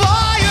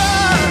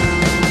fire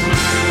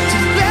to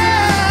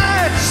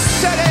that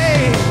city,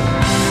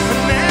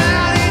 and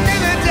now into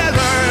the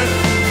desert.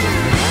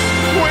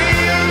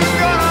 We're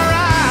gonna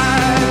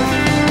ride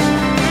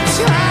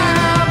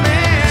time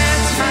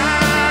and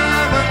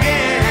time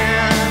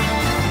again,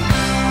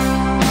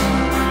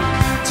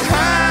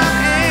 time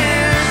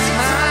and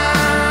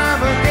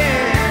time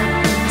again,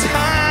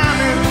 time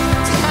and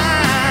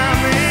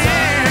time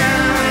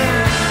and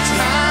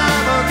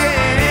time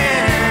again.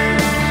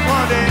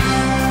 One day,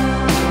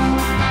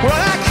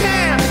 well, I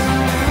can't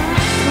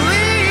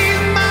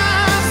please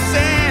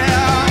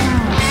myself.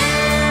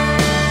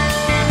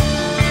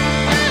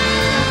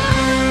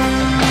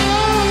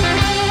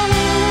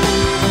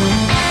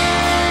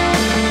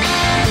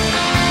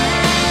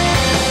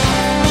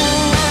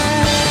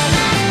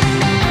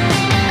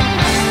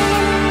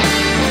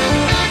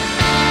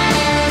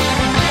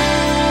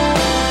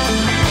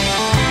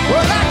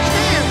 Well, I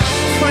can't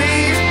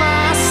please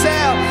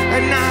myself,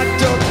 and I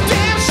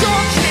damn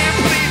sure can't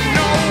please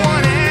no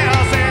one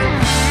else. And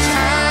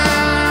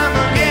time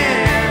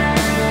again,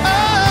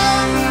 oh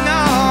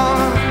no,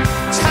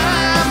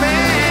 time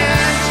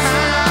and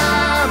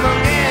time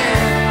again,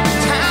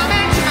 time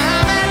and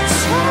time and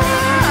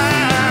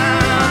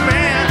time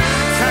and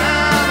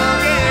time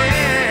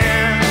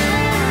again.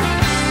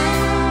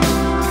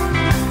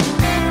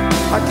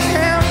 I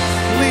can't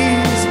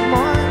please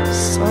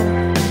myself.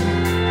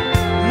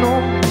 No,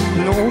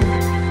 no,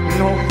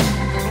 no,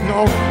 no,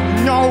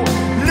 no,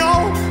 no,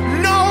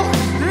 no,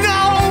 no.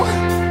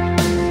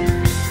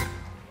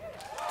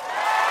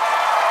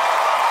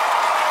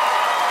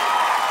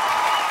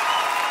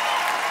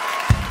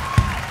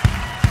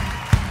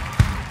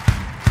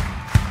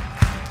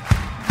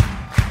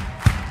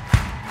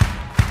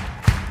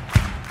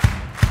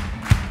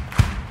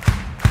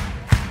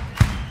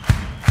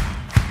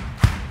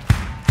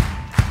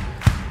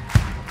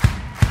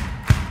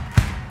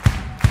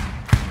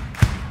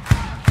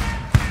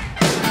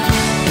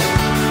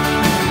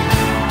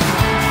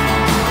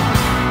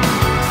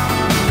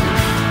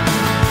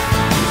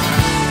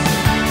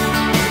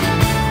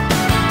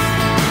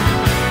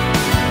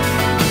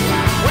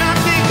 When I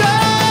think of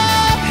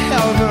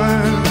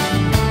heaven,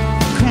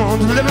 come on,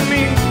 deliver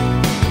me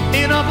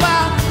in a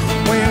black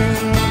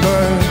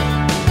wing-bird.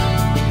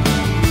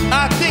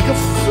 I think of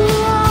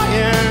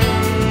flying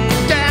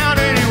down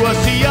anywhere,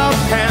 see your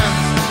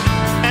hands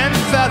and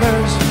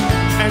feathers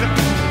and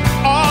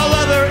all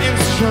other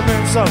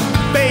instruments of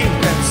faith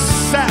and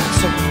sax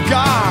of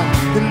God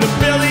in the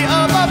belly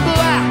of a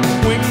black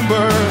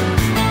wing-bird.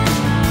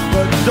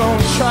 But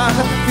don't try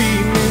to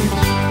feed me,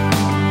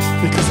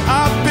 because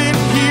I've been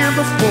here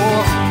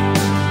before,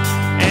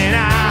 and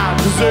I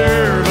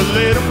deserve a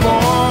little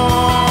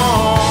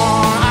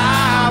more.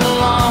 I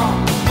belong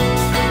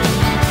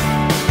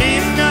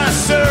in the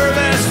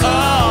service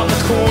of the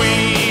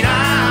Queen.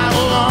 I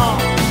belong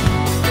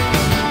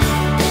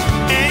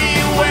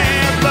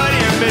anywhere but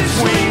in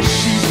between.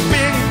 She's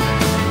been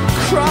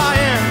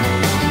crying,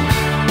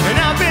 and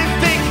I've been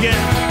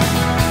thinking,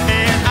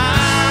 and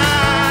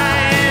I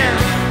am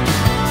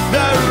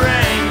the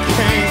rain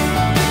king.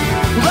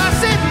 Well, I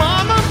said,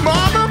 mama,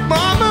 mama,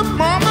 mama,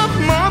 mama,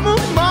 mama,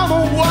 mama,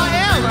 why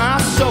am I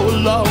so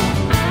low?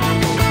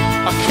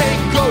 I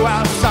can't go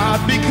outside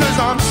because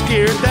I'm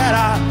scared that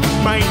I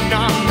might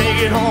not make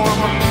it home.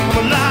 I'm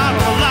alive,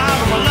 I'm alive,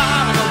 I'm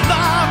alive, I'm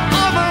alive,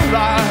 I'm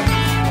alive,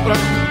 but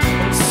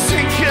I'm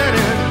sinking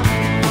in.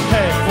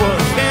 Hey, well,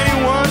 if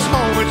anyone's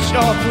home at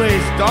your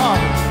place,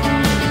 darling,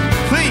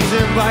 please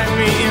invite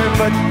me in,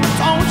 but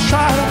don't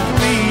try to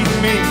plead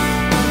me.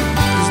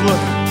 'Cause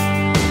look,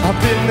 I've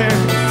been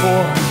there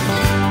before,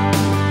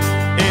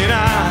 and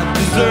I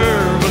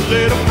deserve a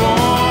little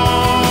more.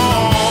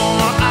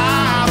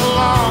 I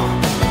belong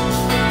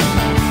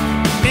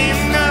in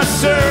the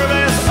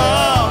service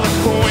of the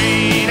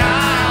Queen.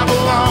 I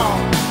belong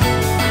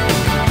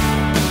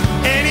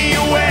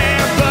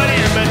anywhere but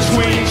in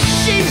between.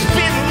 She's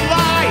been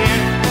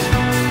lying,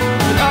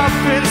 but I've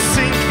been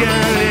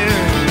sinking in,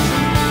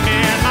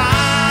 and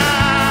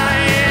I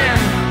am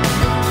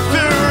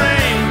the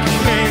rain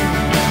king.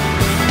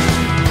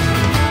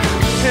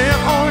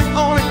 And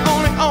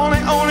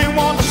only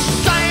want the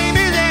same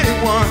as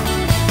anyone.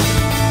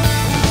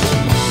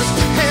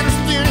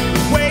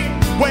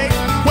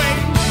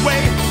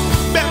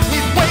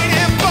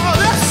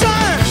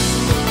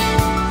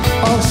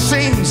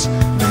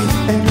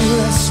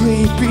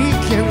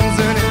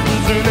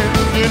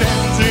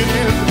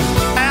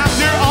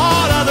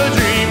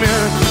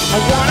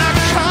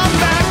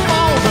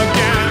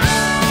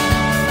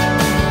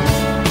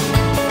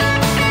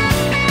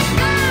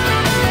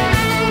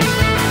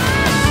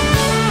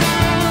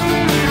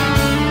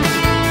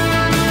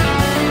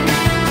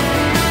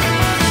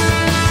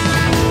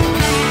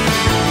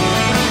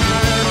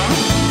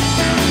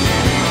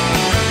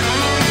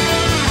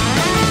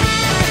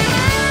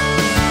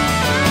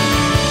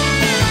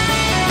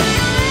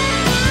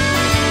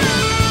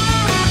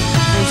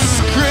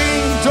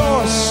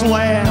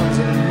 lands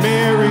and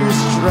Mary's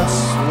dress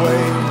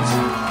sways.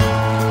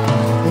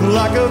 And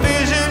like a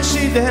vision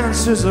she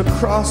dances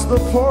across the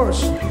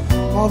porch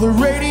while the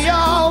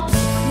radio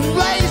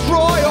plays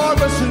Roy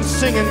Orbison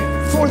singing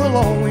for the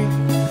lonely.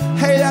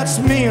 Hey, that's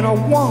me and I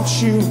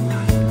want you,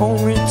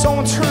 only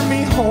don't turn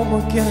me home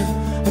again.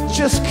 I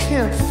just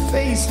can't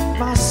face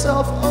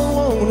myself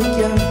alone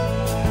again.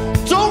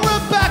 Don't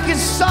run back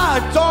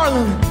inside,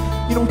 darling,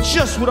 you know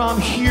just what I'm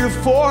here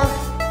for.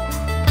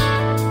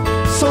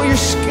 So you're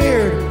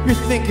scared, you're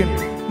thinking,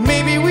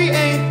 maybe we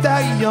ain't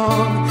that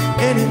young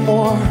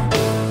anymore.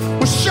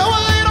 Well, show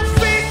a little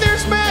faith,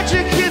 there's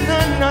magic in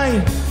the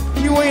night.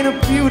 You ain't a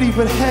beauty,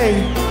 but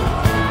hey,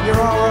 you're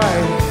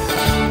alright.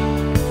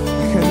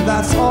 And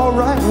that's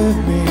alright with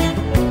me.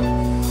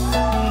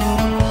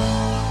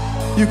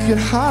 You can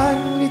hide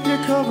beneath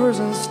your covers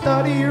and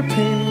study your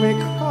pain. Make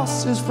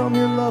crosses from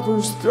your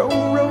lovers, throw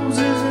roses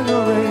in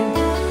the rain.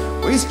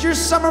 Waste your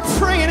summer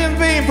praying in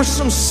vain for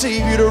some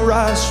savior to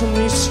rise from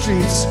these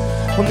streets.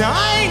 Well, now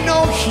I ain't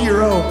no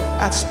hero,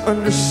 that's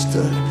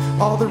understood.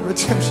 All the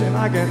redemption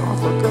I can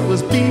offer, girl,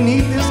 is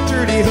beneath this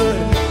dirty hood,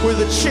 with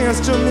a chance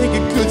to make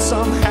it good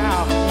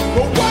somehow.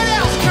 But what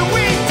else can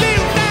we do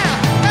now?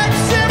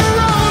 Exit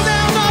roll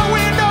down the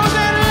windows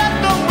and let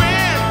the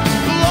wind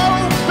blow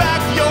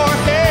back your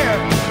hair.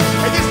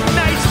 And this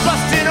night's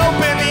busting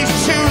open, these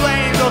 2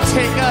 lanes will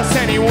take us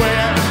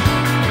anywhere.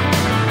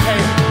 Hey,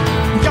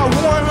 we got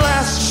one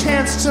last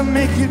chance to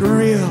make it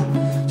real,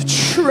 to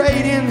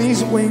trade in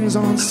these wings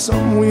on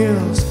some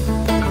wheels.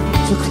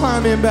 So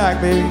climb in back,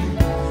 baby.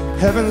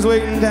 Heaven's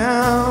waiting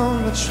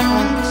down the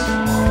tracks.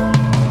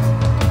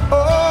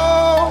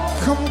 Oh,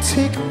 come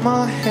take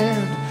my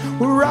hand.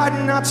 We're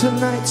riding out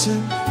tonight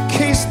to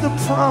case the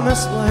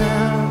promised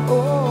land.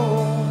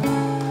 Oh,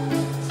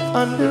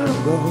 Thunder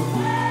Road.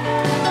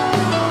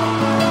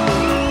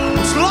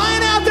 It's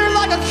lying out there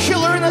like a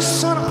killer in the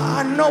sun.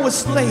 I know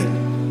it's late.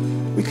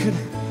 We could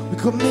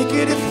make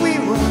it if we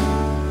run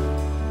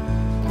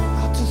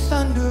out to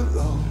Thunder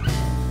Road.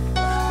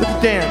 Look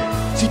at Dan.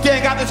 See,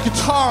 Dan got this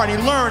guitar and he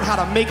learned how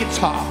to make it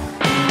talk.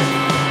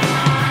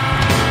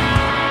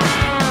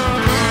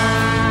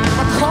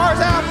 My car's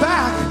out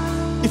back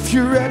if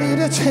you're ready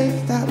to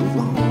take that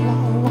long,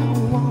 long,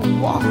 long,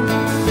 long walk.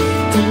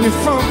 From your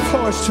front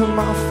porch to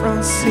my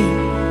front seat.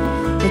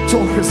 The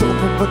door is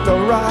open but the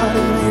ride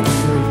ain't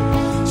free.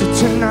 So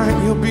tonight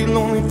you'll be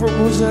lonely for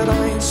words that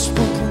I ain't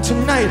spoken.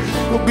 Tonight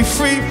we'll be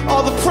free,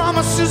 all the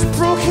promises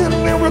broken.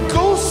 There were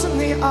ghosts in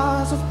the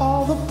eyes of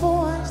all the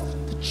boys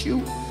that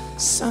you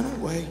sent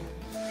away.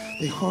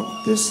 They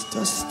haunt this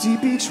dusty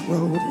beach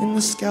road in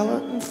the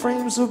skeleton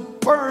frames of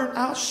burned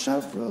out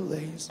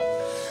Chevrolets.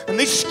 And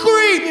they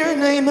scream your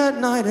name at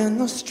night in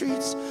the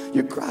streets.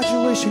 Your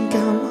graduation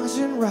gown lies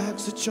in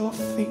rags at your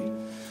feet.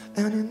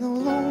 And in the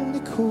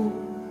lonely cool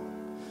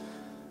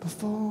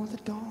before the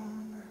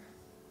dawn,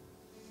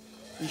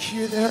 you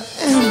hear their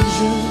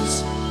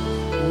engines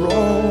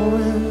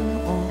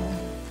roaring on.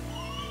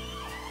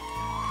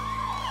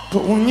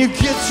 But when you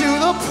get to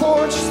the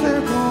porch,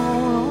 they're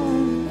gone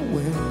on the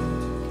wind.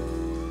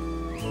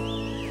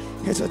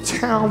 It's a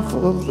town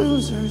full of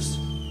losers.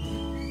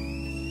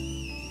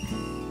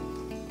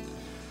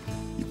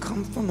 You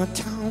come from a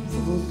town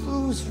full of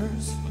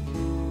losers.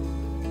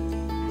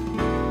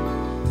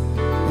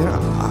 Yeah,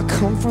 I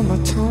come from a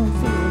town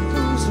full of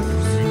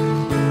losers.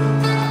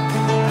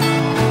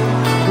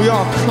 We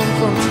all come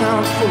from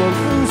towns full of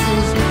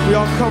losers. We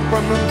all come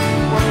from losers.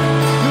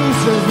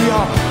 We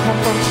all come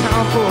from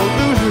town full of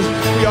losers.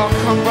 We all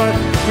come, but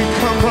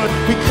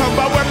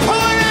we're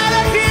pulling out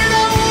of here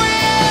to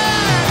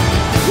win.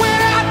 When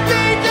I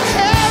think of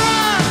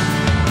heaven,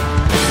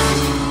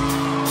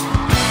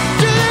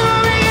 deliver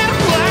me in a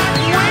black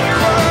winged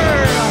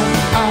bird.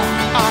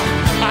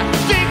 I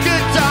think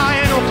of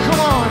dying. Oh, come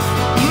on,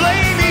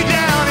 lay me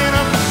down in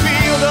a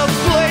field of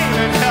flame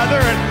and heather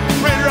and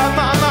render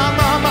my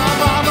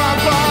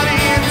body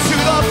into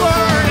the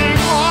burning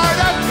heart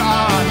of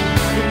God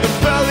in the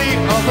belly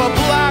of a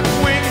black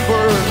winged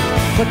bird.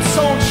 But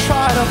don't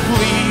try to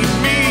bleed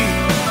me,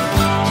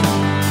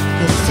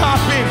 'cause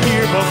I've been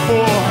here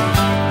before.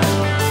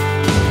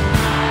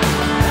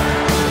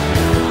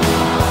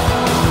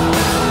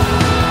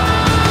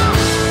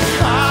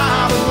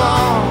 I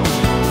belong.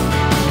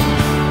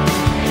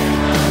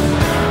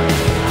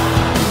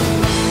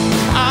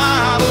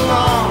 I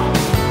belong.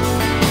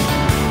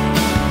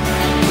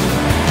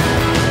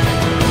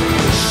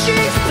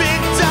 She's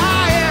been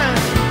dying,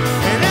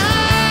 and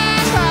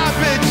I've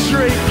been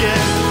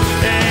drinking,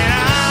 and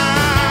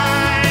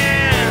I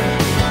am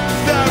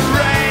the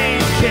rain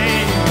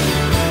king.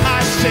 I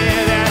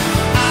said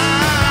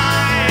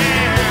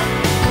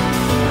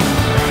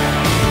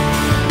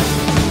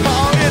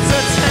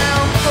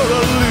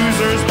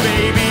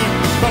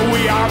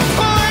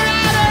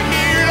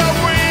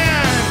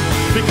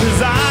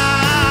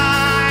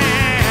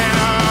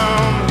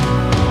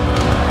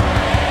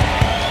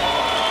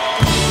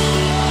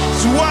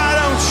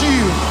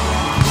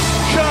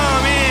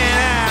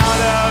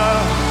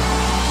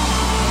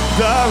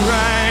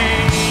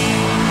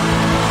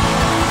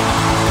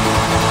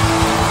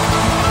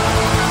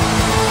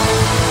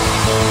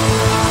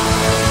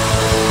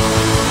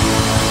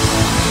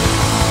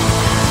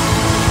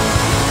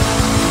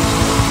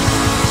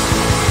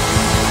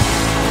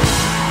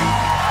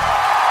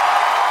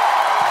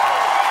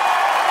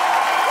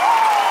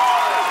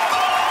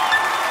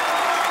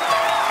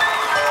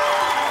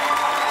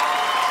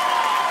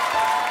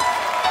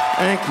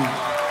Thank you.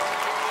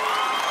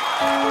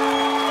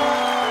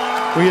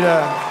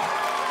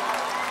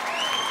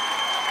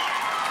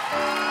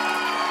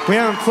 We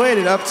haven't played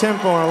it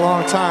up-tempo in a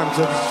long time,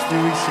 just a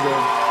few weeks ago.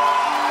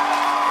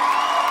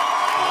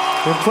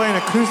 We've been playing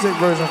acoustic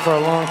version for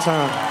a long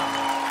time.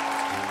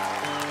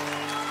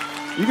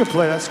 You can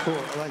play, that's cool,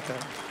 I like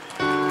that.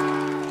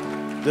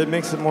 That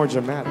makes it more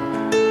dramatic.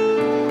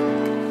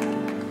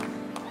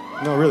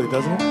 No, really,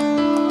 doesn't it?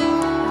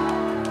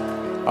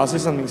 I'll say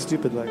something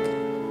stupid like,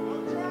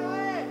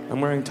 I'm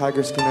wearing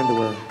tiger skin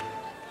underwear.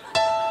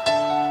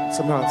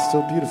 Somehow it's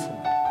still beautiful.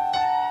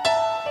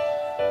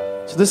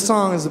 So this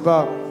song is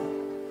about,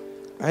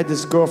 I had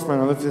this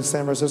girlfriend, I lived in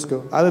San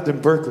Francisco. I lived in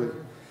Berkeley.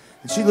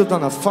 And she lived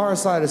on the far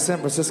side of San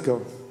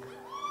Francisco.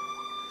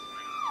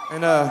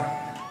 And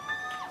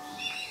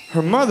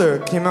her mother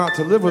came out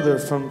to live with her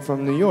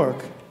from New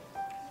York.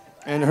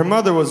 And her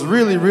mother was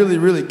really, really,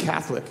 really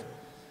Catholic.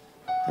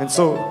 And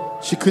so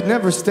she could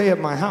never stay at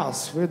my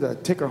house. We had to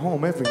take her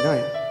home every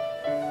night.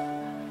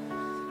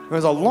 It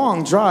was a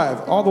long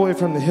drive all the way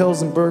from the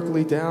hills in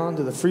Berkeley down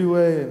to the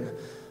freeway and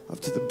up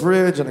to the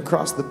bridge and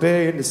across the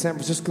bay into San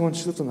Francisco, and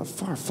she lived on the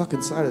far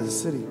fucking side of the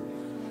city.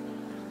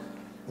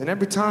 And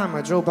every time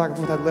I drove back and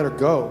forth, I'd let her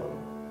go.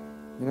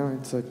 You know,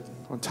 it's like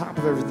on top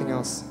of everything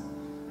else,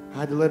 I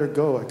had to let her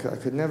go. I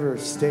could never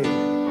stay.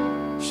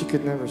 She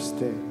could never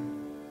stay.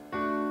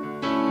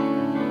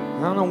 I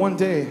don't know, one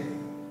day,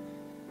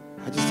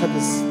 I just had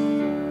this,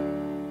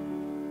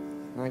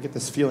 and I get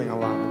this feeling a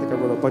lot. I think I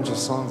wrote a bunch of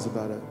songs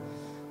about it.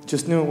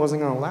 Just knew it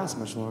wasn't gonna last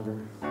much longer.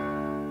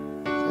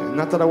 And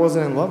not that I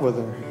wasn't in love with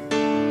her.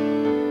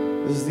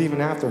 This is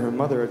even after her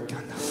mother had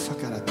gotten the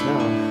fuck out of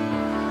town.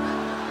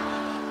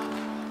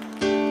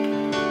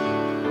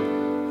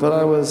 But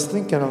I was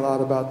thinking a lot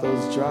about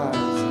those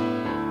drives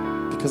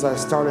because I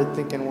started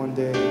thinking one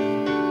day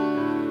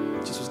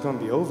it just was gonna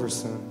be over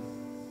soon.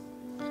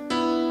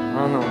 I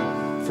don't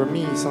know. For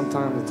me,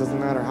 sometimes it doesn't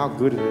matter how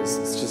good it is.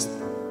 It's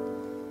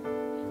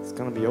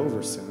gonna be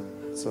over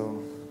soon.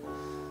 So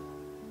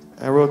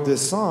I wrote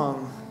this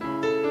song.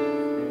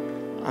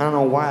 I don't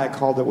know why I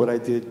called it what I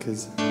did,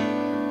 because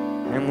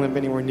I didn't live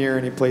anywhere near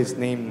any place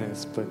named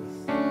this, but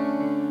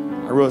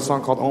I wrote a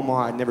song called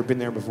Omaha. I'd never been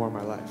there before in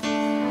my life.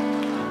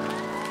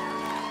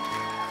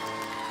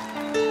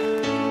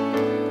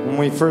 When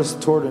we first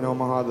toured in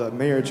Omaha, the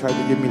mayor tried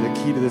to give me the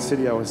key to the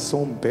city. I was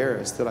so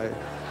embarrassed that I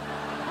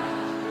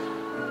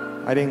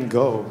didn't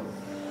go.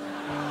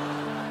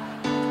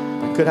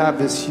 I could have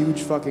this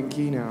huge fucking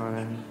key now,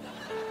 and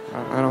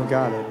I don't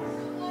got it.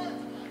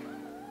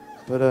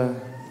 But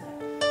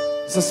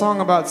it's a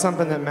song about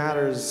something that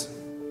matters,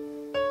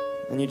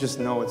 and you just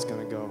know it's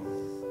gonna go.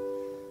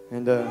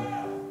 And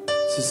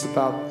it's just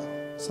about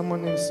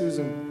someone named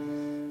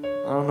Susan.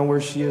 I don't know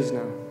where she is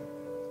now,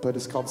 but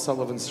it's called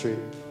Sullivan Street.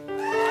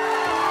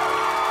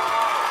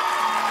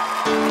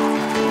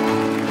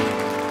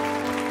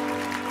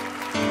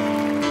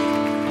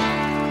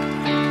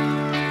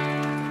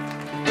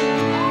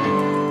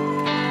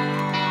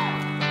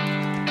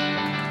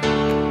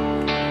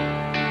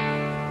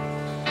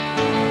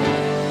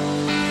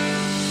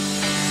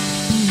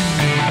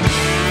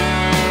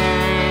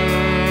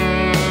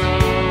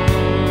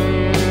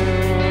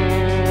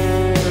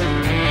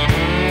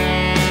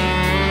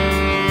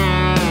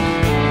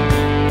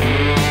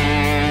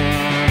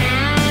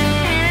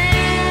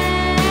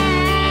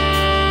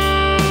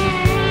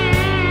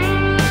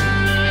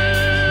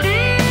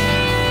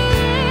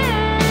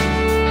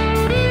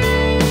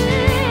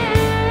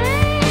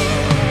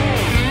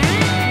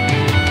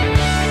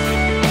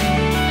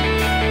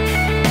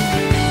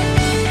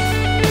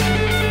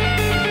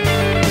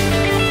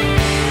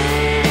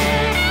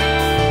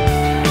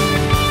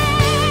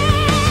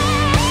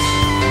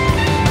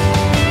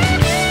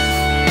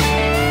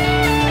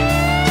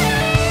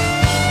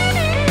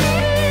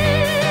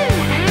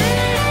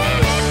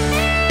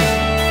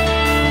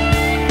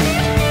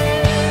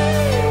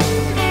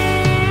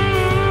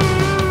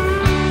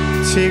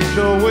 Take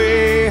the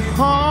way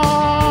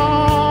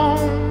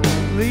home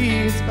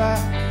leads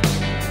back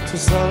to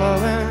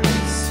Sullivan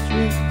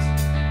Street.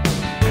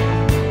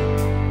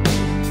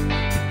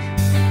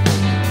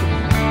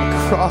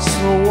 Across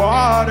the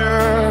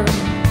water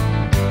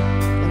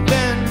and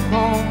then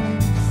home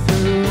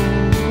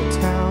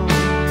through town.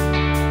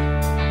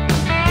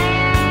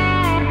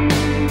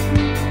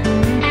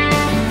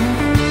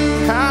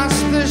 Past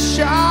the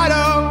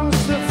shadows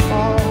that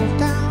fall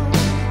down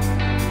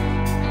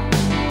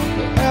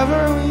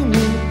wherever we meet.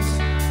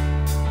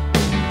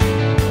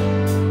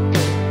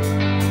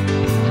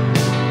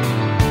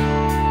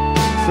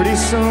 Pretty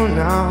soon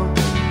now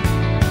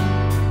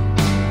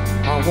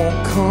I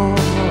won't come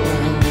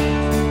around.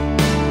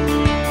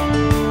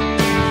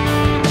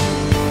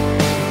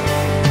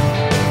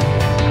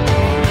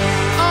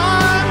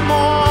 I'm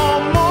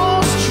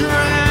almost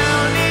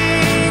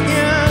drowning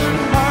in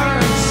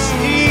her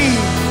sea.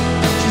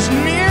 She's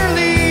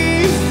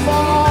nearly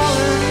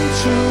fallen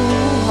to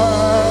her.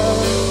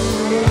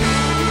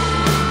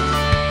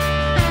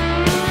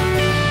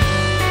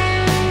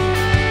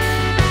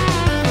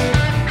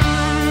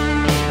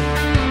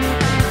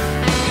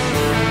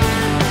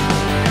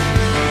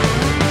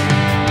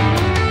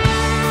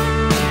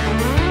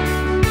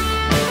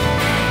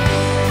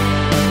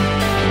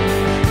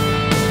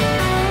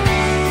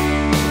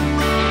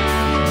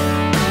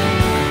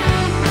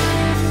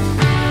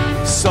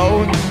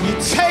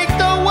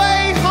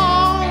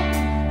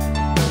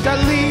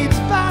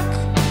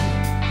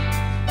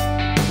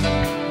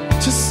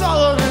 to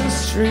Sullivan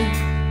Street,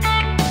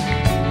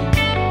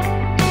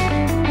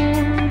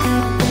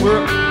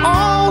 where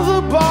all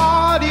the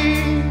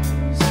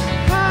bodies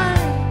hang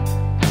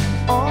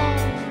on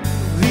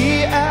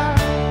the air.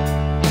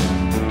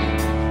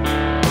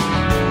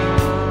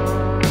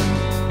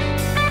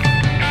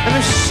 And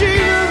if she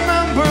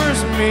remembers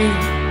me,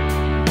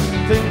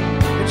 then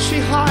she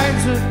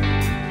hides it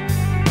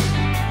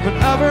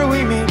whenever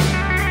we meet.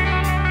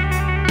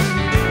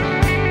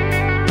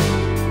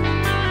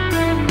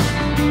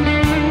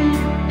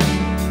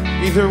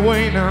 Either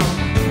way now,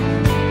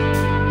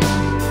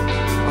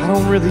 I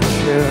don't really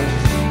care,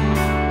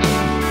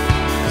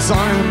 'cause I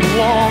am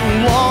long,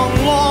 long,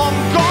 long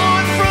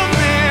gone from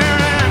there,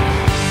 and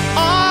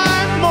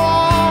I'm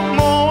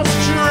almost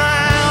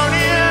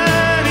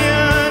drowning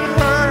in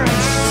her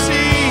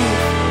sea.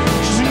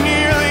 She's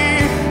nearly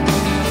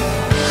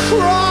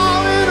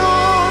crawling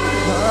on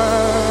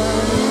hers.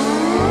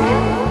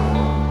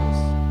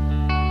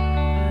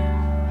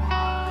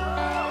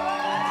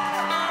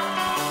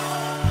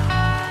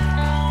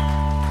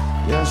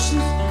 Yeah,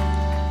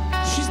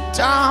 she's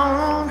down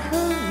on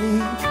her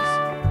knees.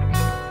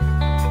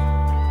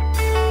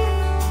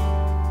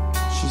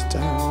 She's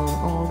down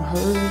on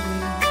her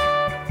knees.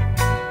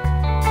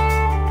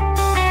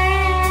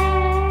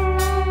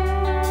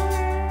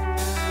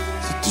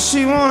 So does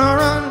she wanna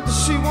run? Does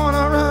she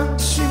wanna run?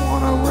 Does she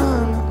wanna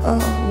run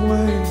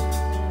away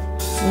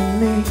from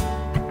me?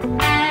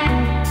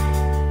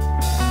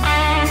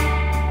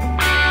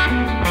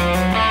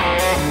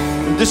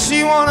 Does she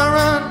wanna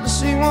run? Does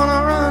she wanna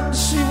run?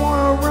 Does she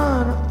wanna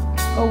run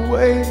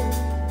away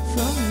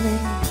from me?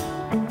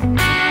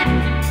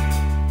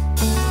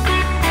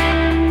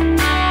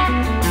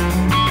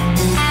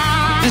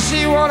 Does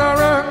she wanna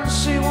run? Does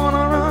she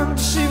wanna run?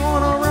 Does she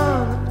wanna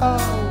run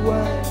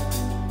away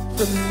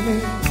from me?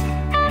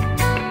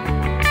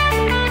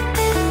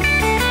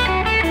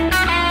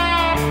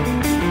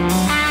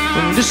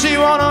 Does she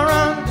wanna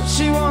run? Does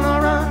she wanna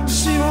run? Does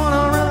she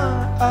wanna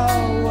run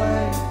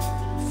away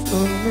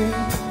from me?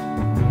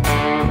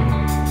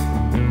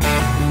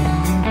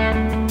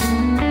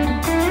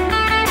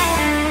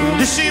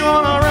 Does she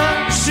wanna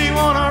run? Does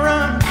she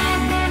wanna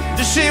run?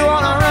 Does she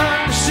wanna run?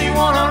 Does she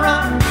wanna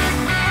run?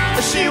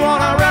 Does she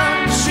wanna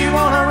run? Does she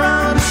wanna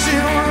run? Does she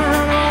wanna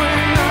run away?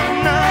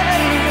 No, no,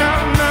 no, no,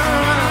 no.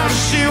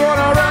 Does she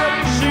wanna run?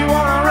 Does she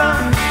wanna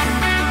run? Does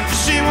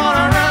she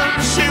wanna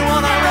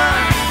run?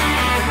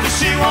 Does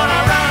she wanna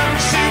run? Does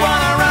she wanna run? Does she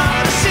wanna run?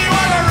 Does she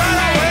wanna run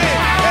away?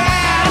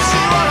 Yeah, does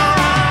she wanna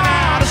run?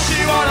 Does she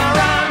wanna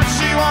run? Does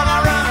she wanna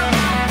run?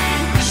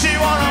 Does she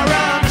wanna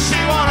run? Does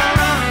she wanna run?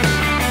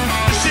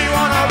 Does she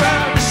wanna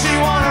run? Does she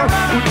wanna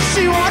run? Does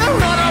she wanna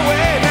run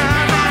away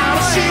now?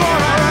 Does she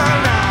wanna run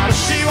now? Does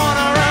she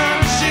wanna run?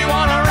 Does she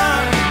wanna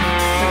run?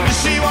 Does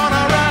she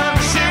wanna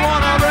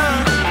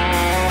run?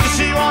 Does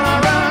she wanna run? Does she wanna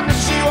run?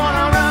 Does she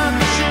wanna run?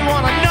 Does she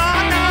wanna no,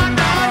 no,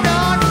 no,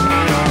 no,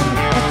 no?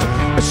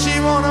 Does she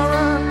wanna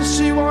run? Does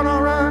she wanna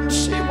run? Does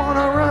she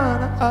wanna run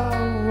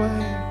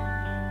away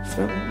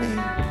from me?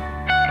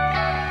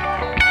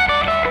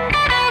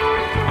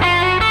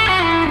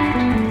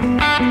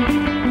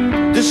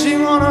 Does she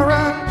wanna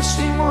run? Does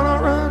she wanna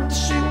run? Does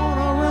she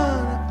wanna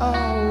run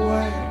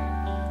away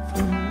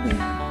from me?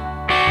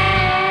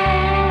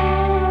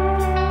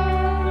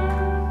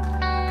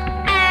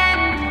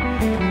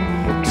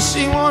 Does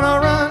she wanna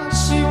run?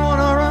 Does she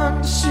wanna run?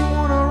 Does she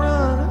wanna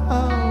run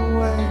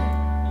away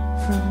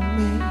from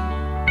me?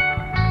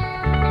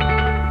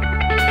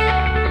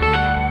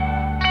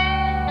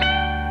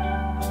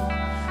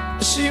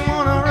 Does she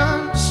wanna run?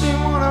 Does she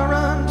wanna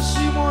run? Does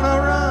she wanna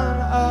run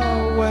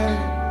away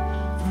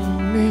from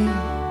me?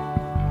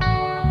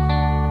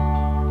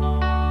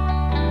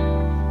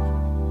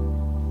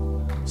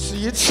 So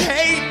you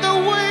take the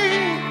way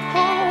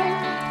home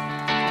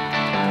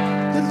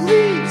that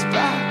leads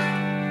back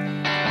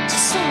to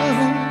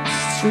Sullivan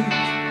Street,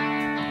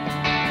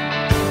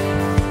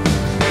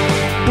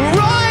 where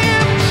I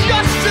am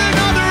just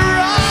another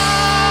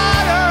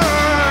rider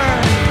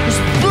who's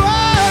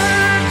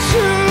burned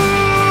to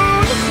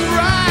the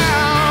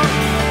ground.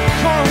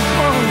 Come,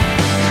 come,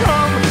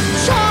 come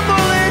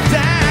tumbling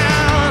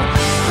down.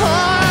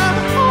 I'm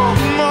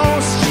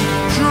almost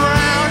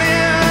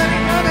drowning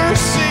in her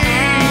sea.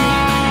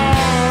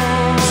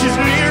 She's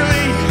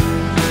nearly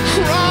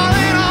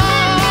crawling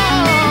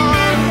on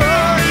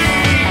her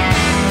knees.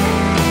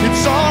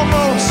 It's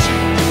almost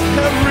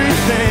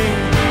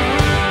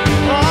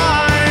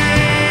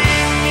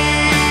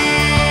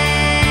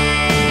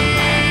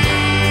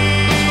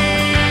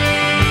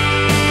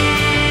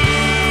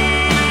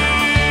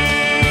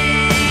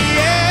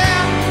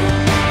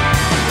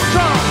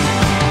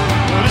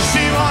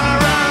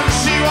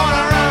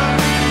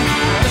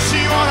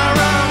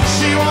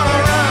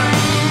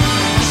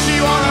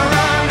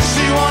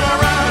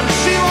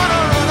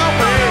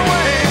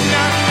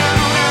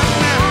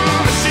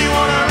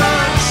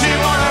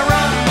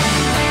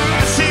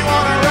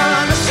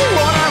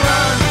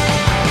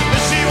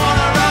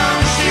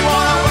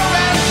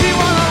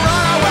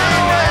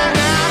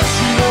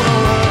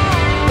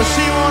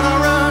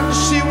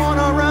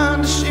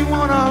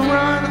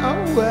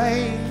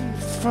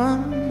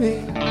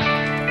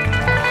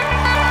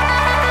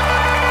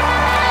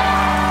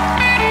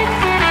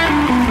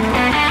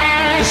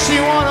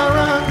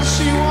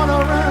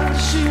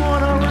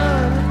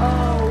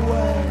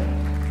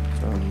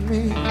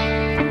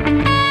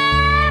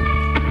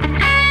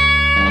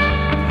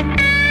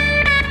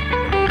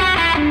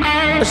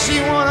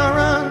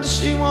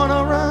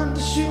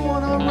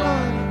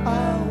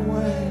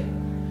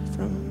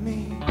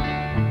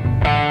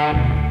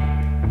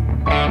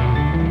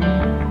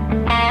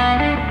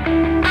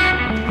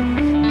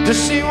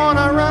Does she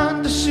wanna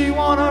run? Does she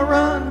wanna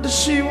run? Does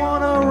she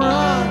wanna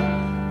run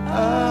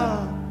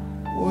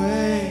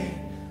away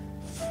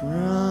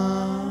from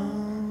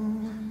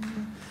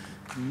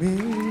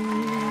me?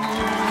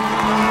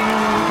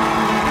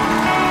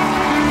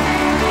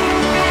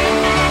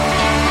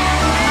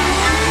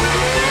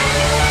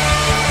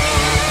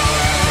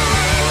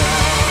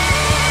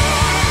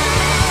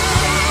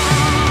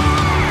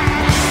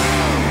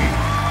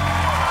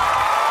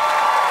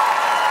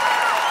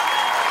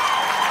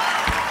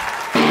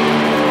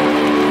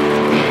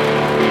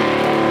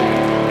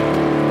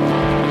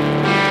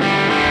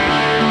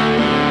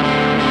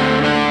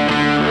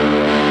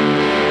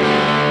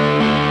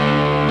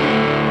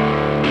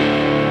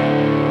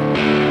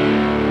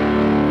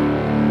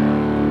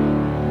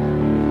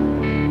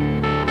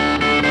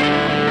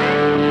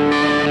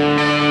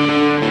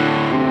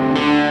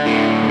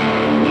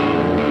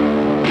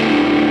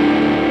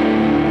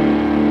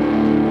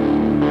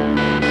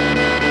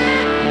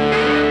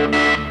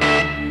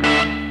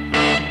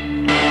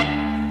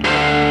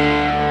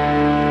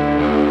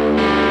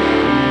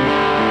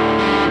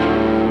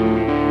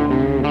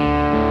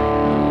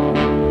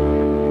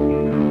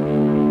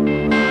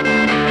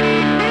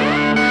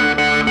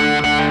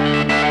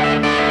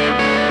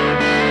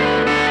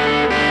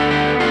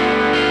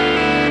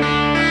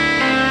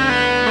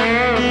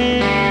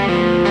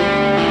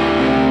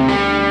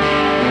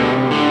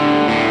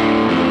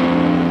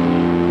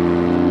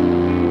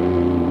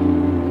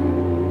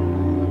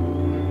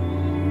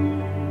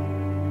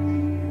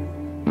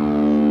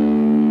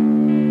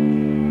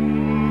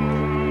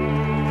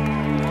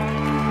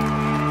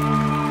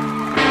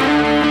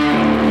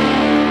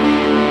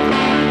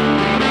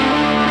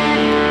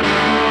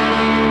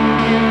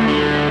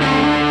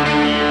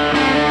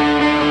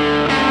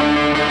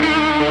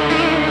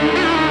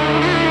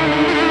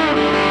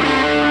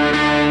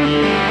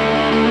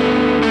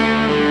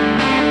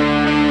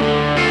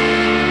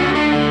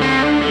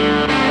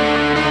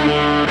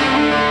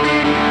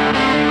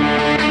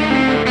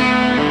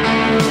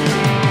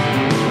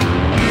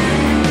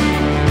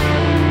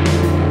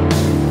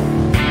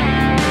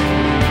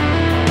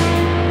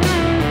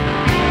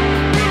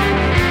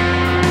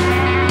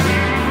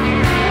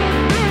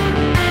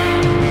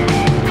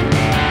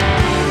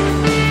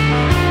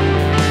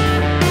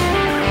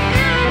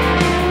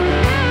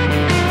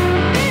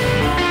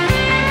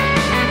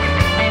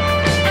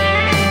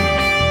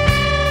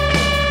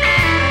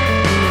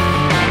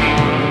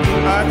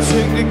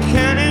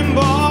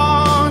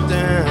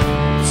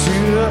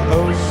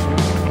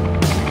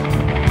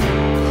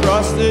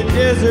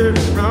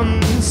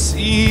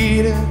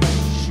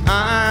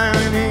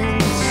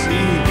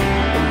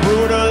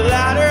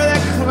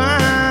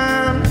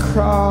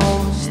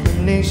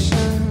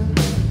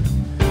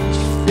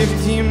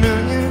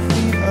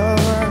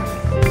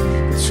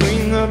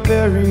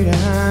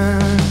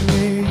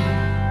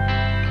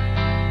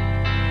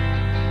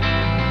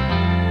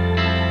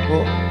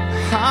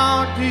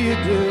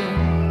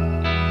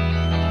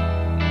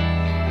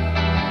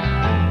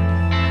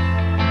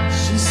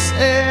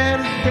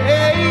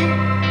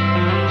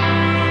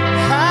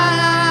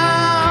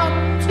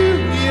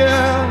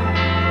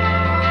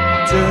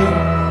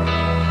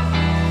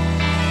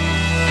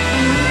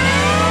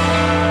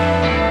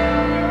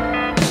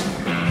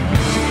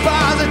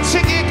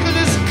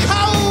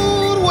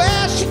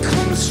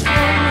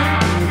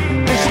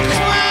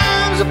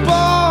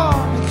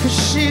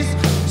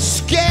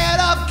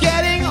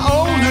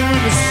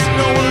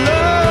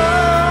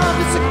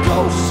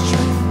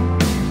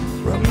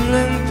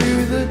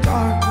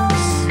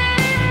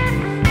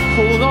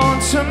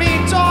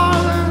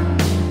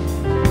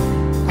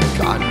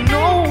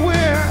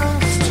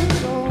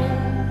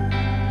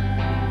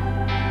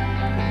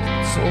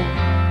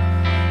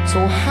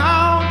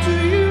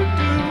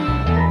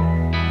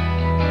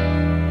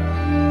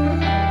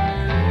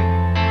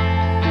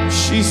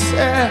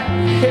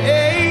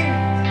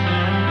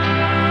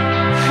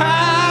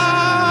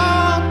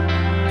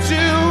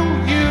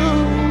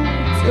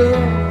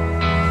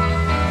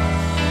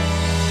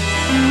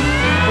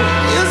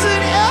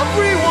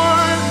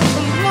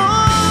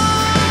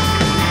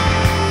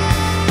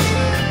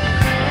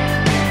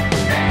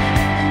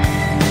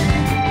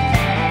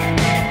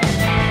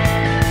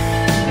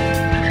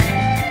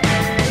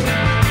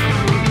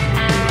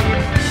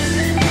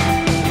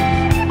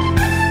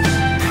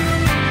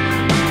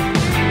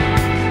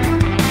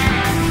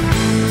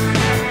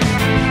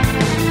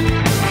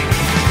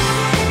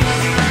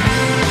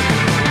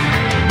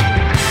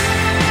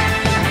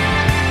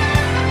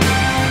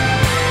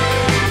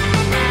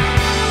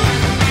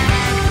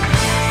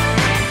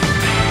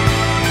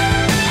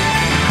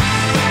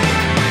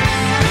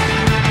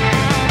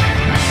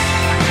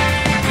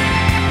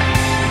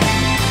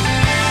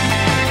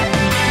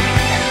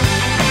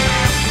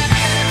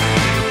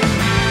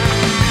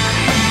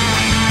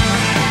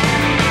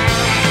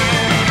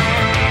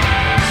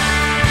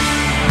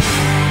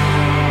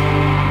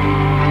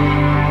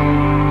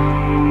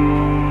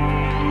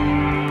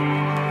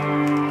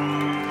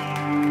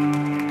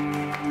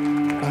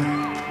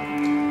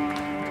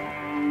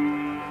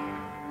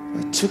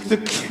 took the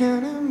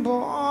cannonball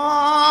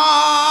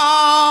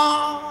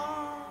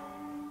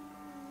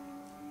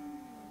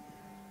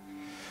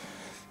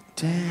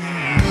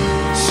down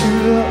to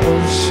the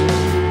ocean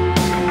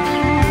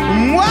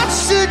and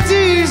watched the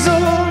diesel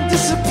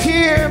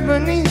disappear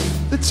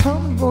beneath the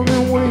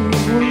tumbling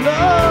waves. Well,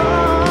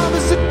 love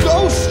is a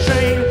ghost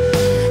train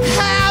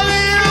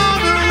howling on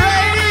the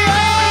radio.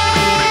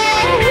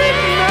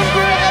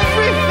 Remember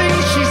everything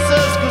she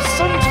says, 'cause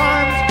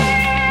sometimes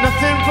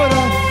nothing but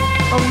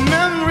a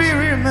memory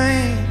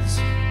remains.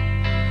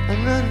 And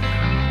then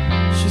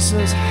she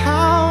says,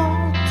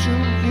 how do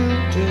you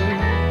do?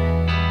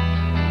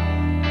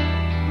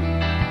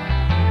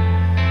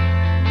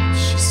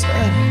 She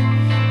said,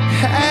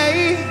 hey,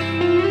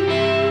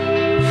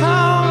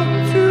 how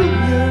do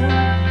you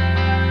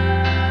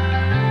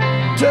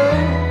do?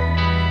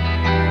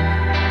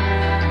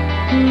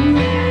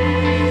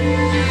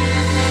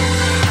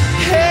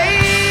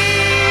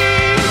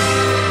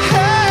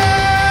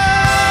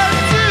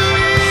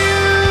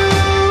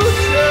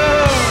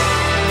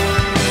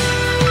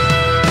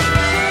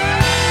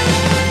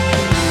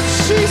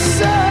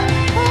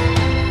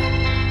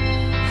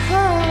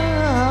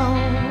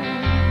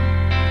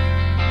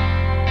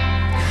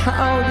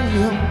 How do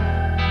you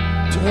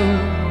do?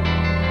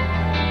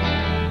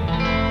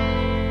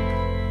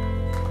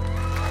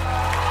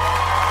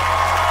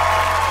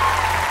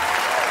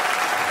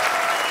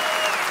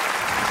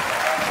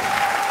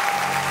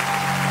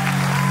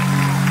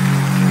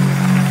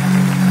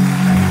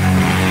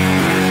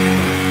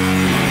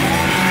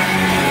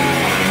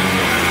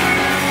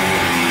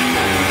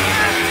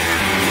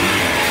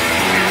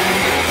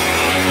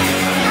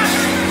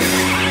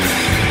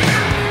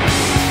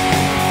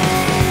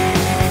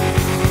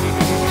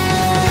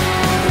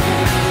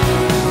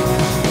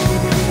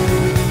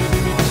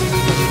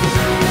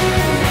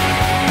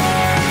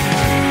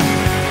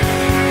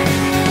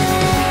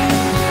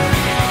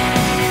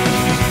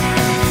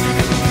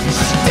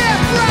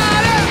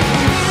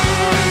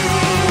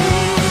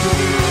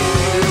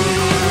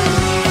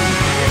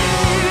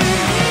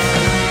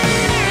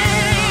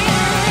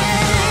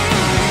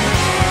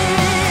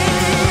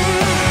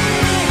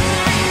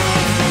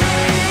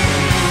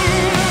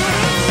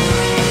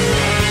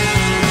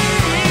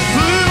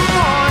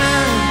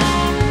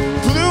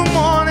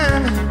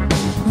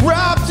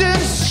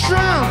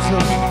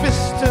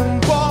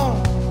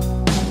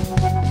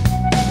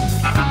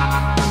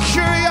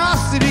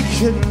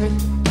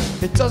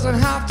 It doesn't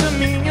have to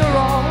mean you're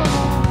wrong.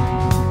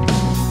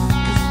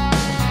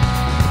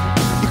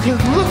 You can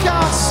look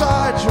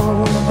outside your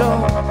window.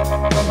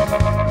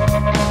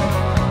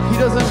 He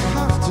doesn't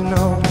have to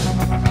know.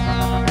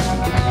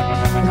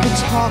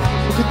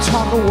 We could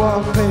talk a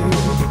while, baby.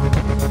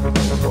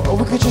 Or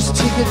we could just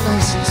take it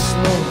nice and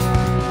slow.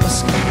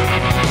 Let's go.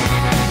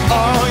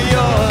 All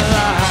your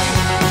life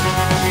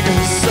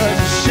is such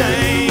a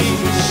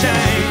shame,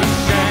 shame,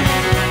 shame.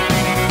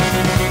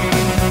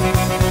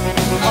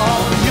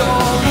 All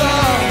your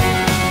love,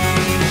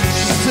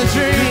 just a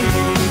dream,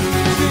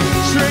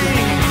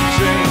 dream,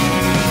 dream.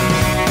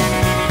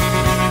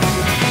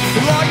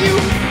 Well, are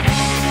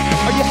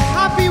you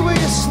happy where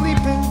you're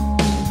sleeping?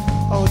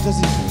 Oh, does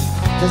he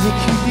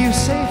keep you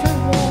safe and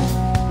warm?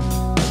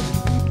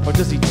 Or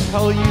does he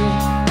tell you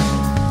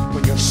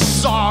when you're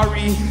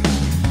sorry?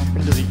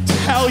 And does he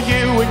tell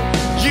you when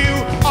you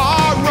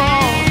are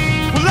wrong?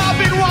 Well, I've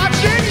been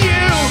watching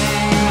you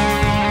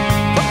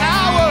for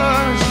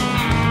hours.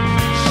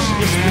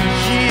 It's been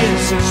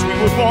years since we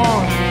were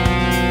born.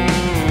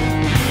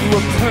 We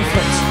were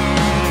perfect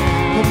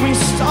when we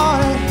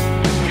started.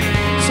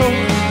 So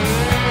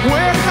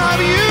where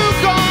have you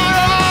gone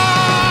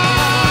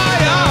all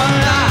your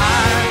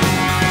life?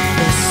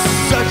 It's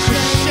such a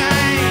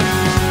shame,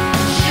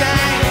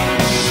 shame,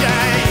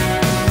 shame.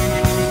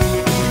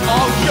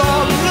 All your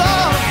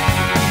love,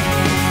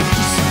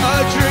 just a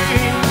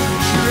dream,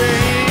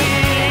 dream.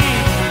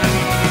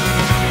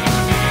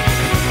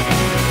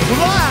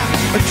 Well,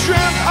 I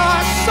dreamt I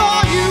saw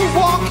you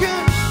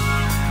walking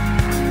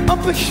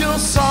up a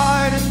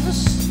hillside in the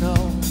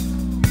snow,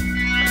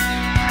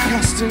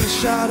 casting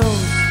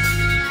shadows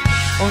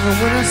on the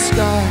winter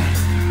sky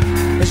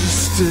as you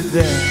stood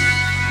there.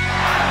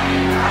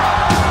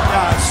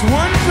 Yeah, it's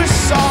 1 for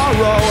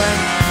sorrow and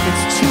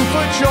it's 2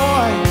 for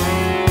joy,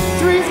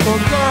 3 for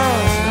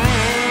girls,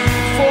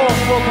 4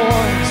 for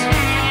boys,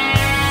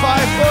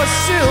 5 for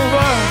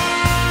silver,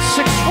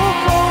 6 for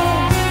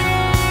gold,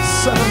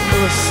 7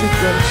 for a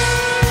secret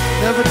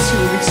never to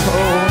be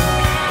told.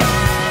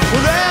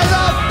 Well, there's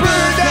a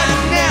bird that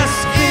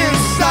nests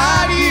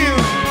inside you,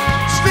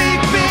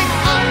 sleeping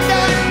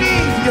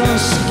underneath your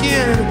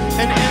skin.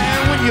 And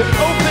when you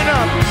open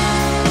up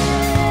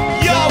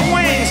your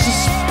wings to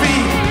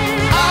speak,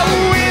 I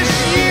wish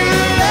you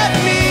let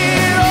me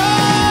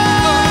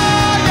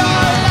know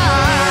your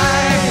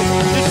life.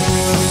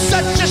 It's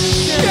such a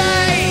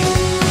shame,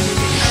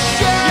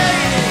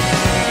 shame,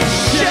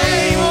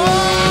 shame.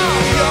 Oh,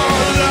 your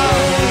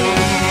love.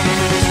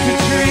 The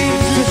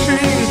dreams, the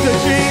dreams, the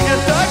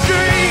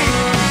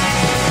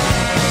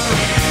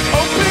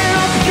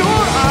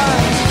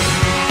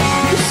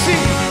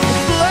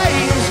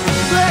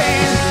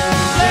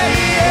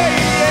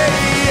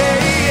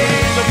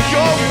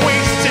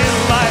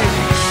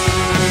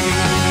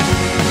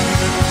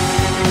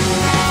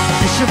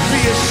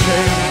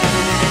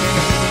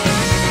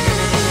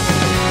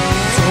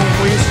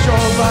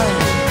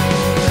life,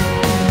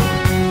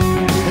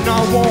 and I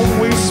won't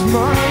waste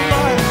my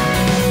life.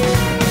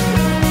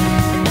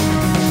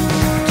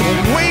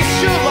 Don't waste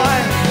your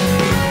life,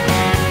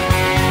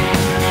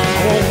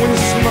 I won't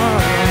waste my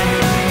life.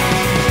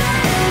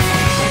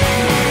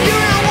 You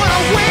don't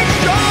wanna waste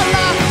your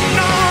life,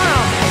 no,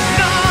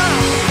 no,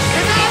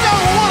 and I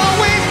don't wanna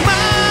waste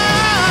my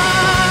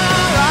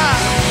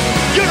life.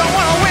 You don't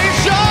wanna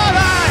waste your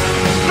life,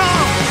 no,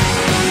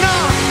 no,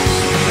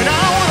 and I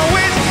don't wanna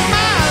waste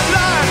my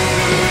life.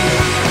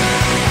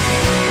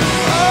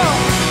 Oh,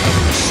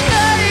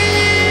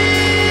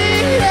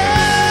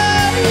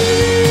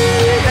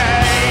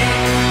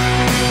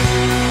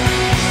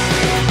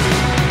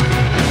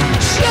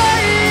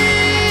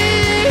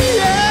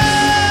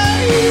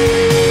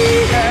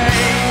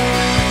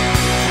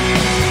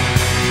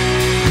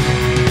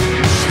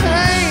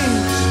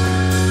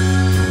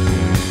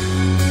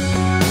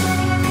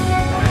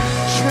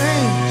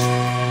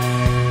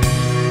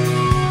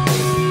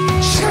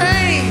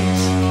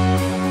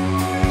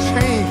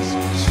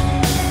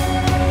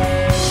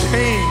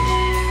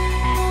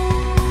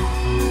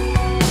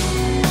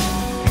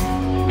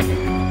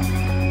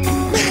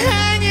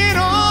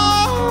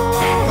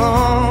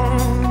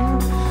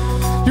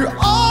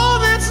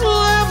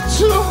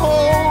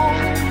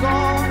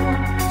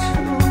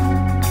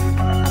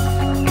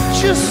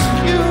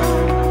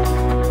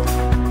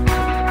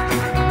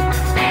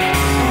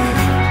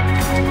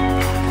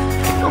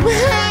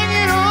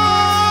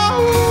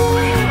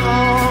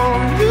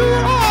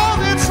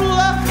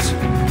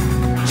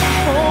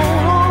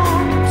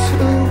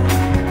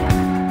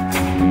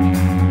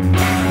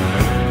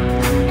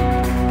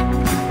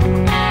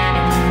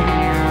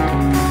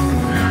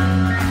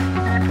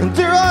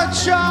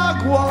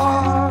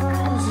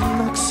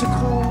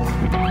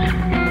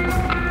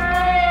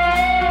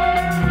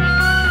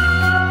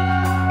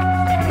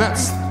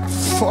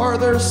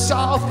 farther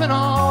south than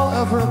I'll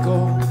ever go.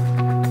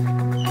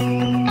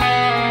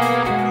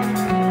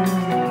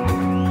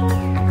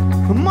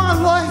 My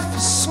life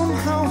is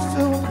somehow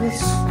filled with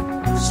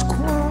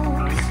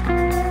squirrels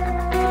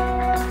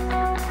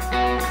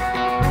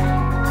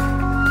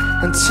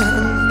and 10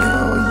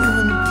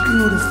 million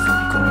beautiful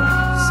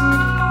girls.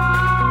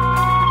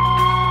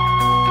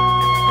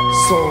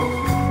 So,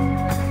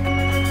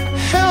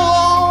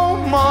 hello,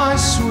 my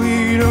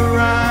sweet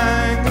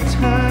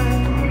orangutan.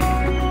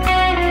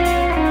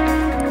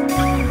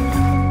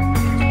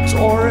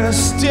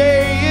 Doris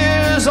Day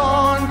is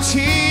on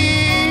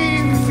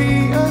TV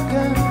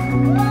again.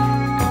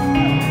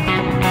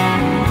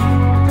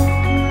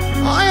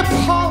 I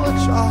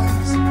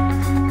apologize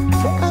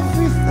for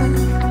everything.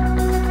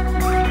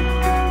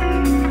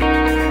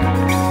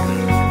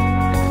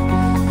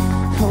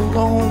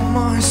 Hello,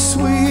 my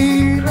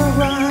sweet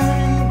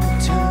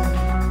orangutan.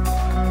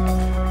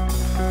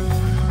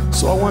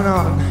 So I went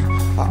out and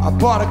I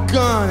bought a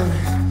gun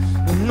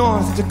in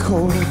North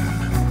Dakota.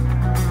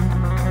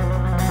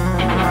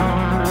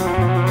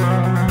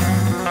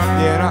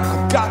 Yeah, and I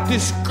got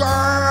this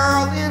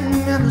girl in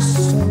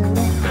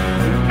Minnesota.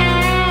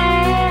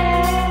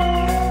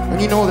 And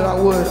you know that I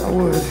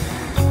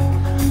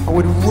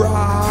would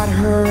ride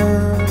her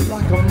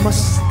like a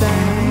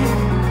Mustang.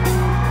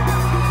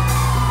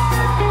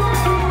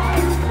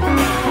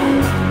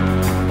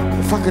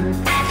 If I could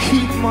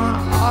keep my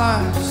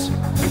eyes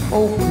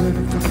open,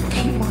 if I could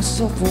keep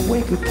myself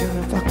awake again,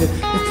 if I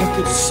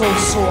could, so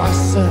I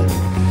said,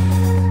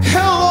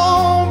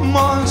 hello,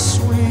 my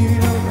sweet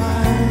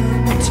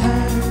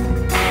orangutan.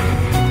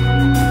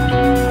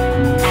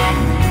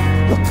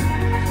 Look,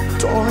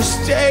 Doris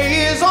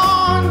Day is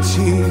on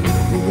TV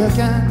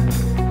again.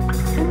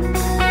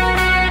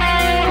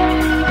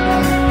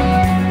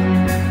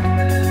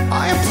 I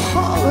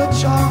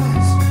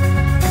apologize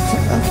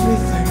for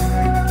everything.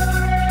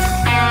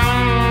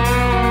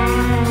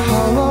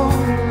 Hello,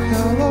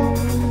 hello,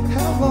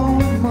 hello,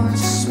 my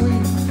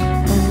sweet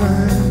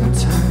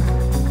orangutan.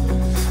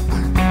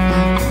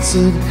 I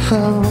said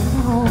hello,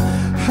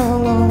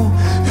 hello,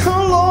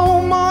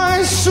 hello,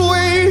 my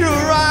sweet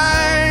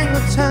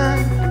orangutan.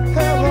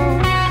 Hello,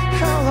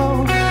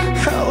 hello,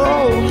 hello.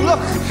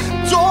 Look,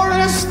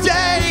 Doris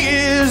Day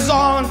is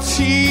on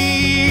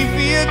TV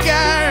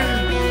again,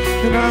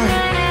 and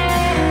I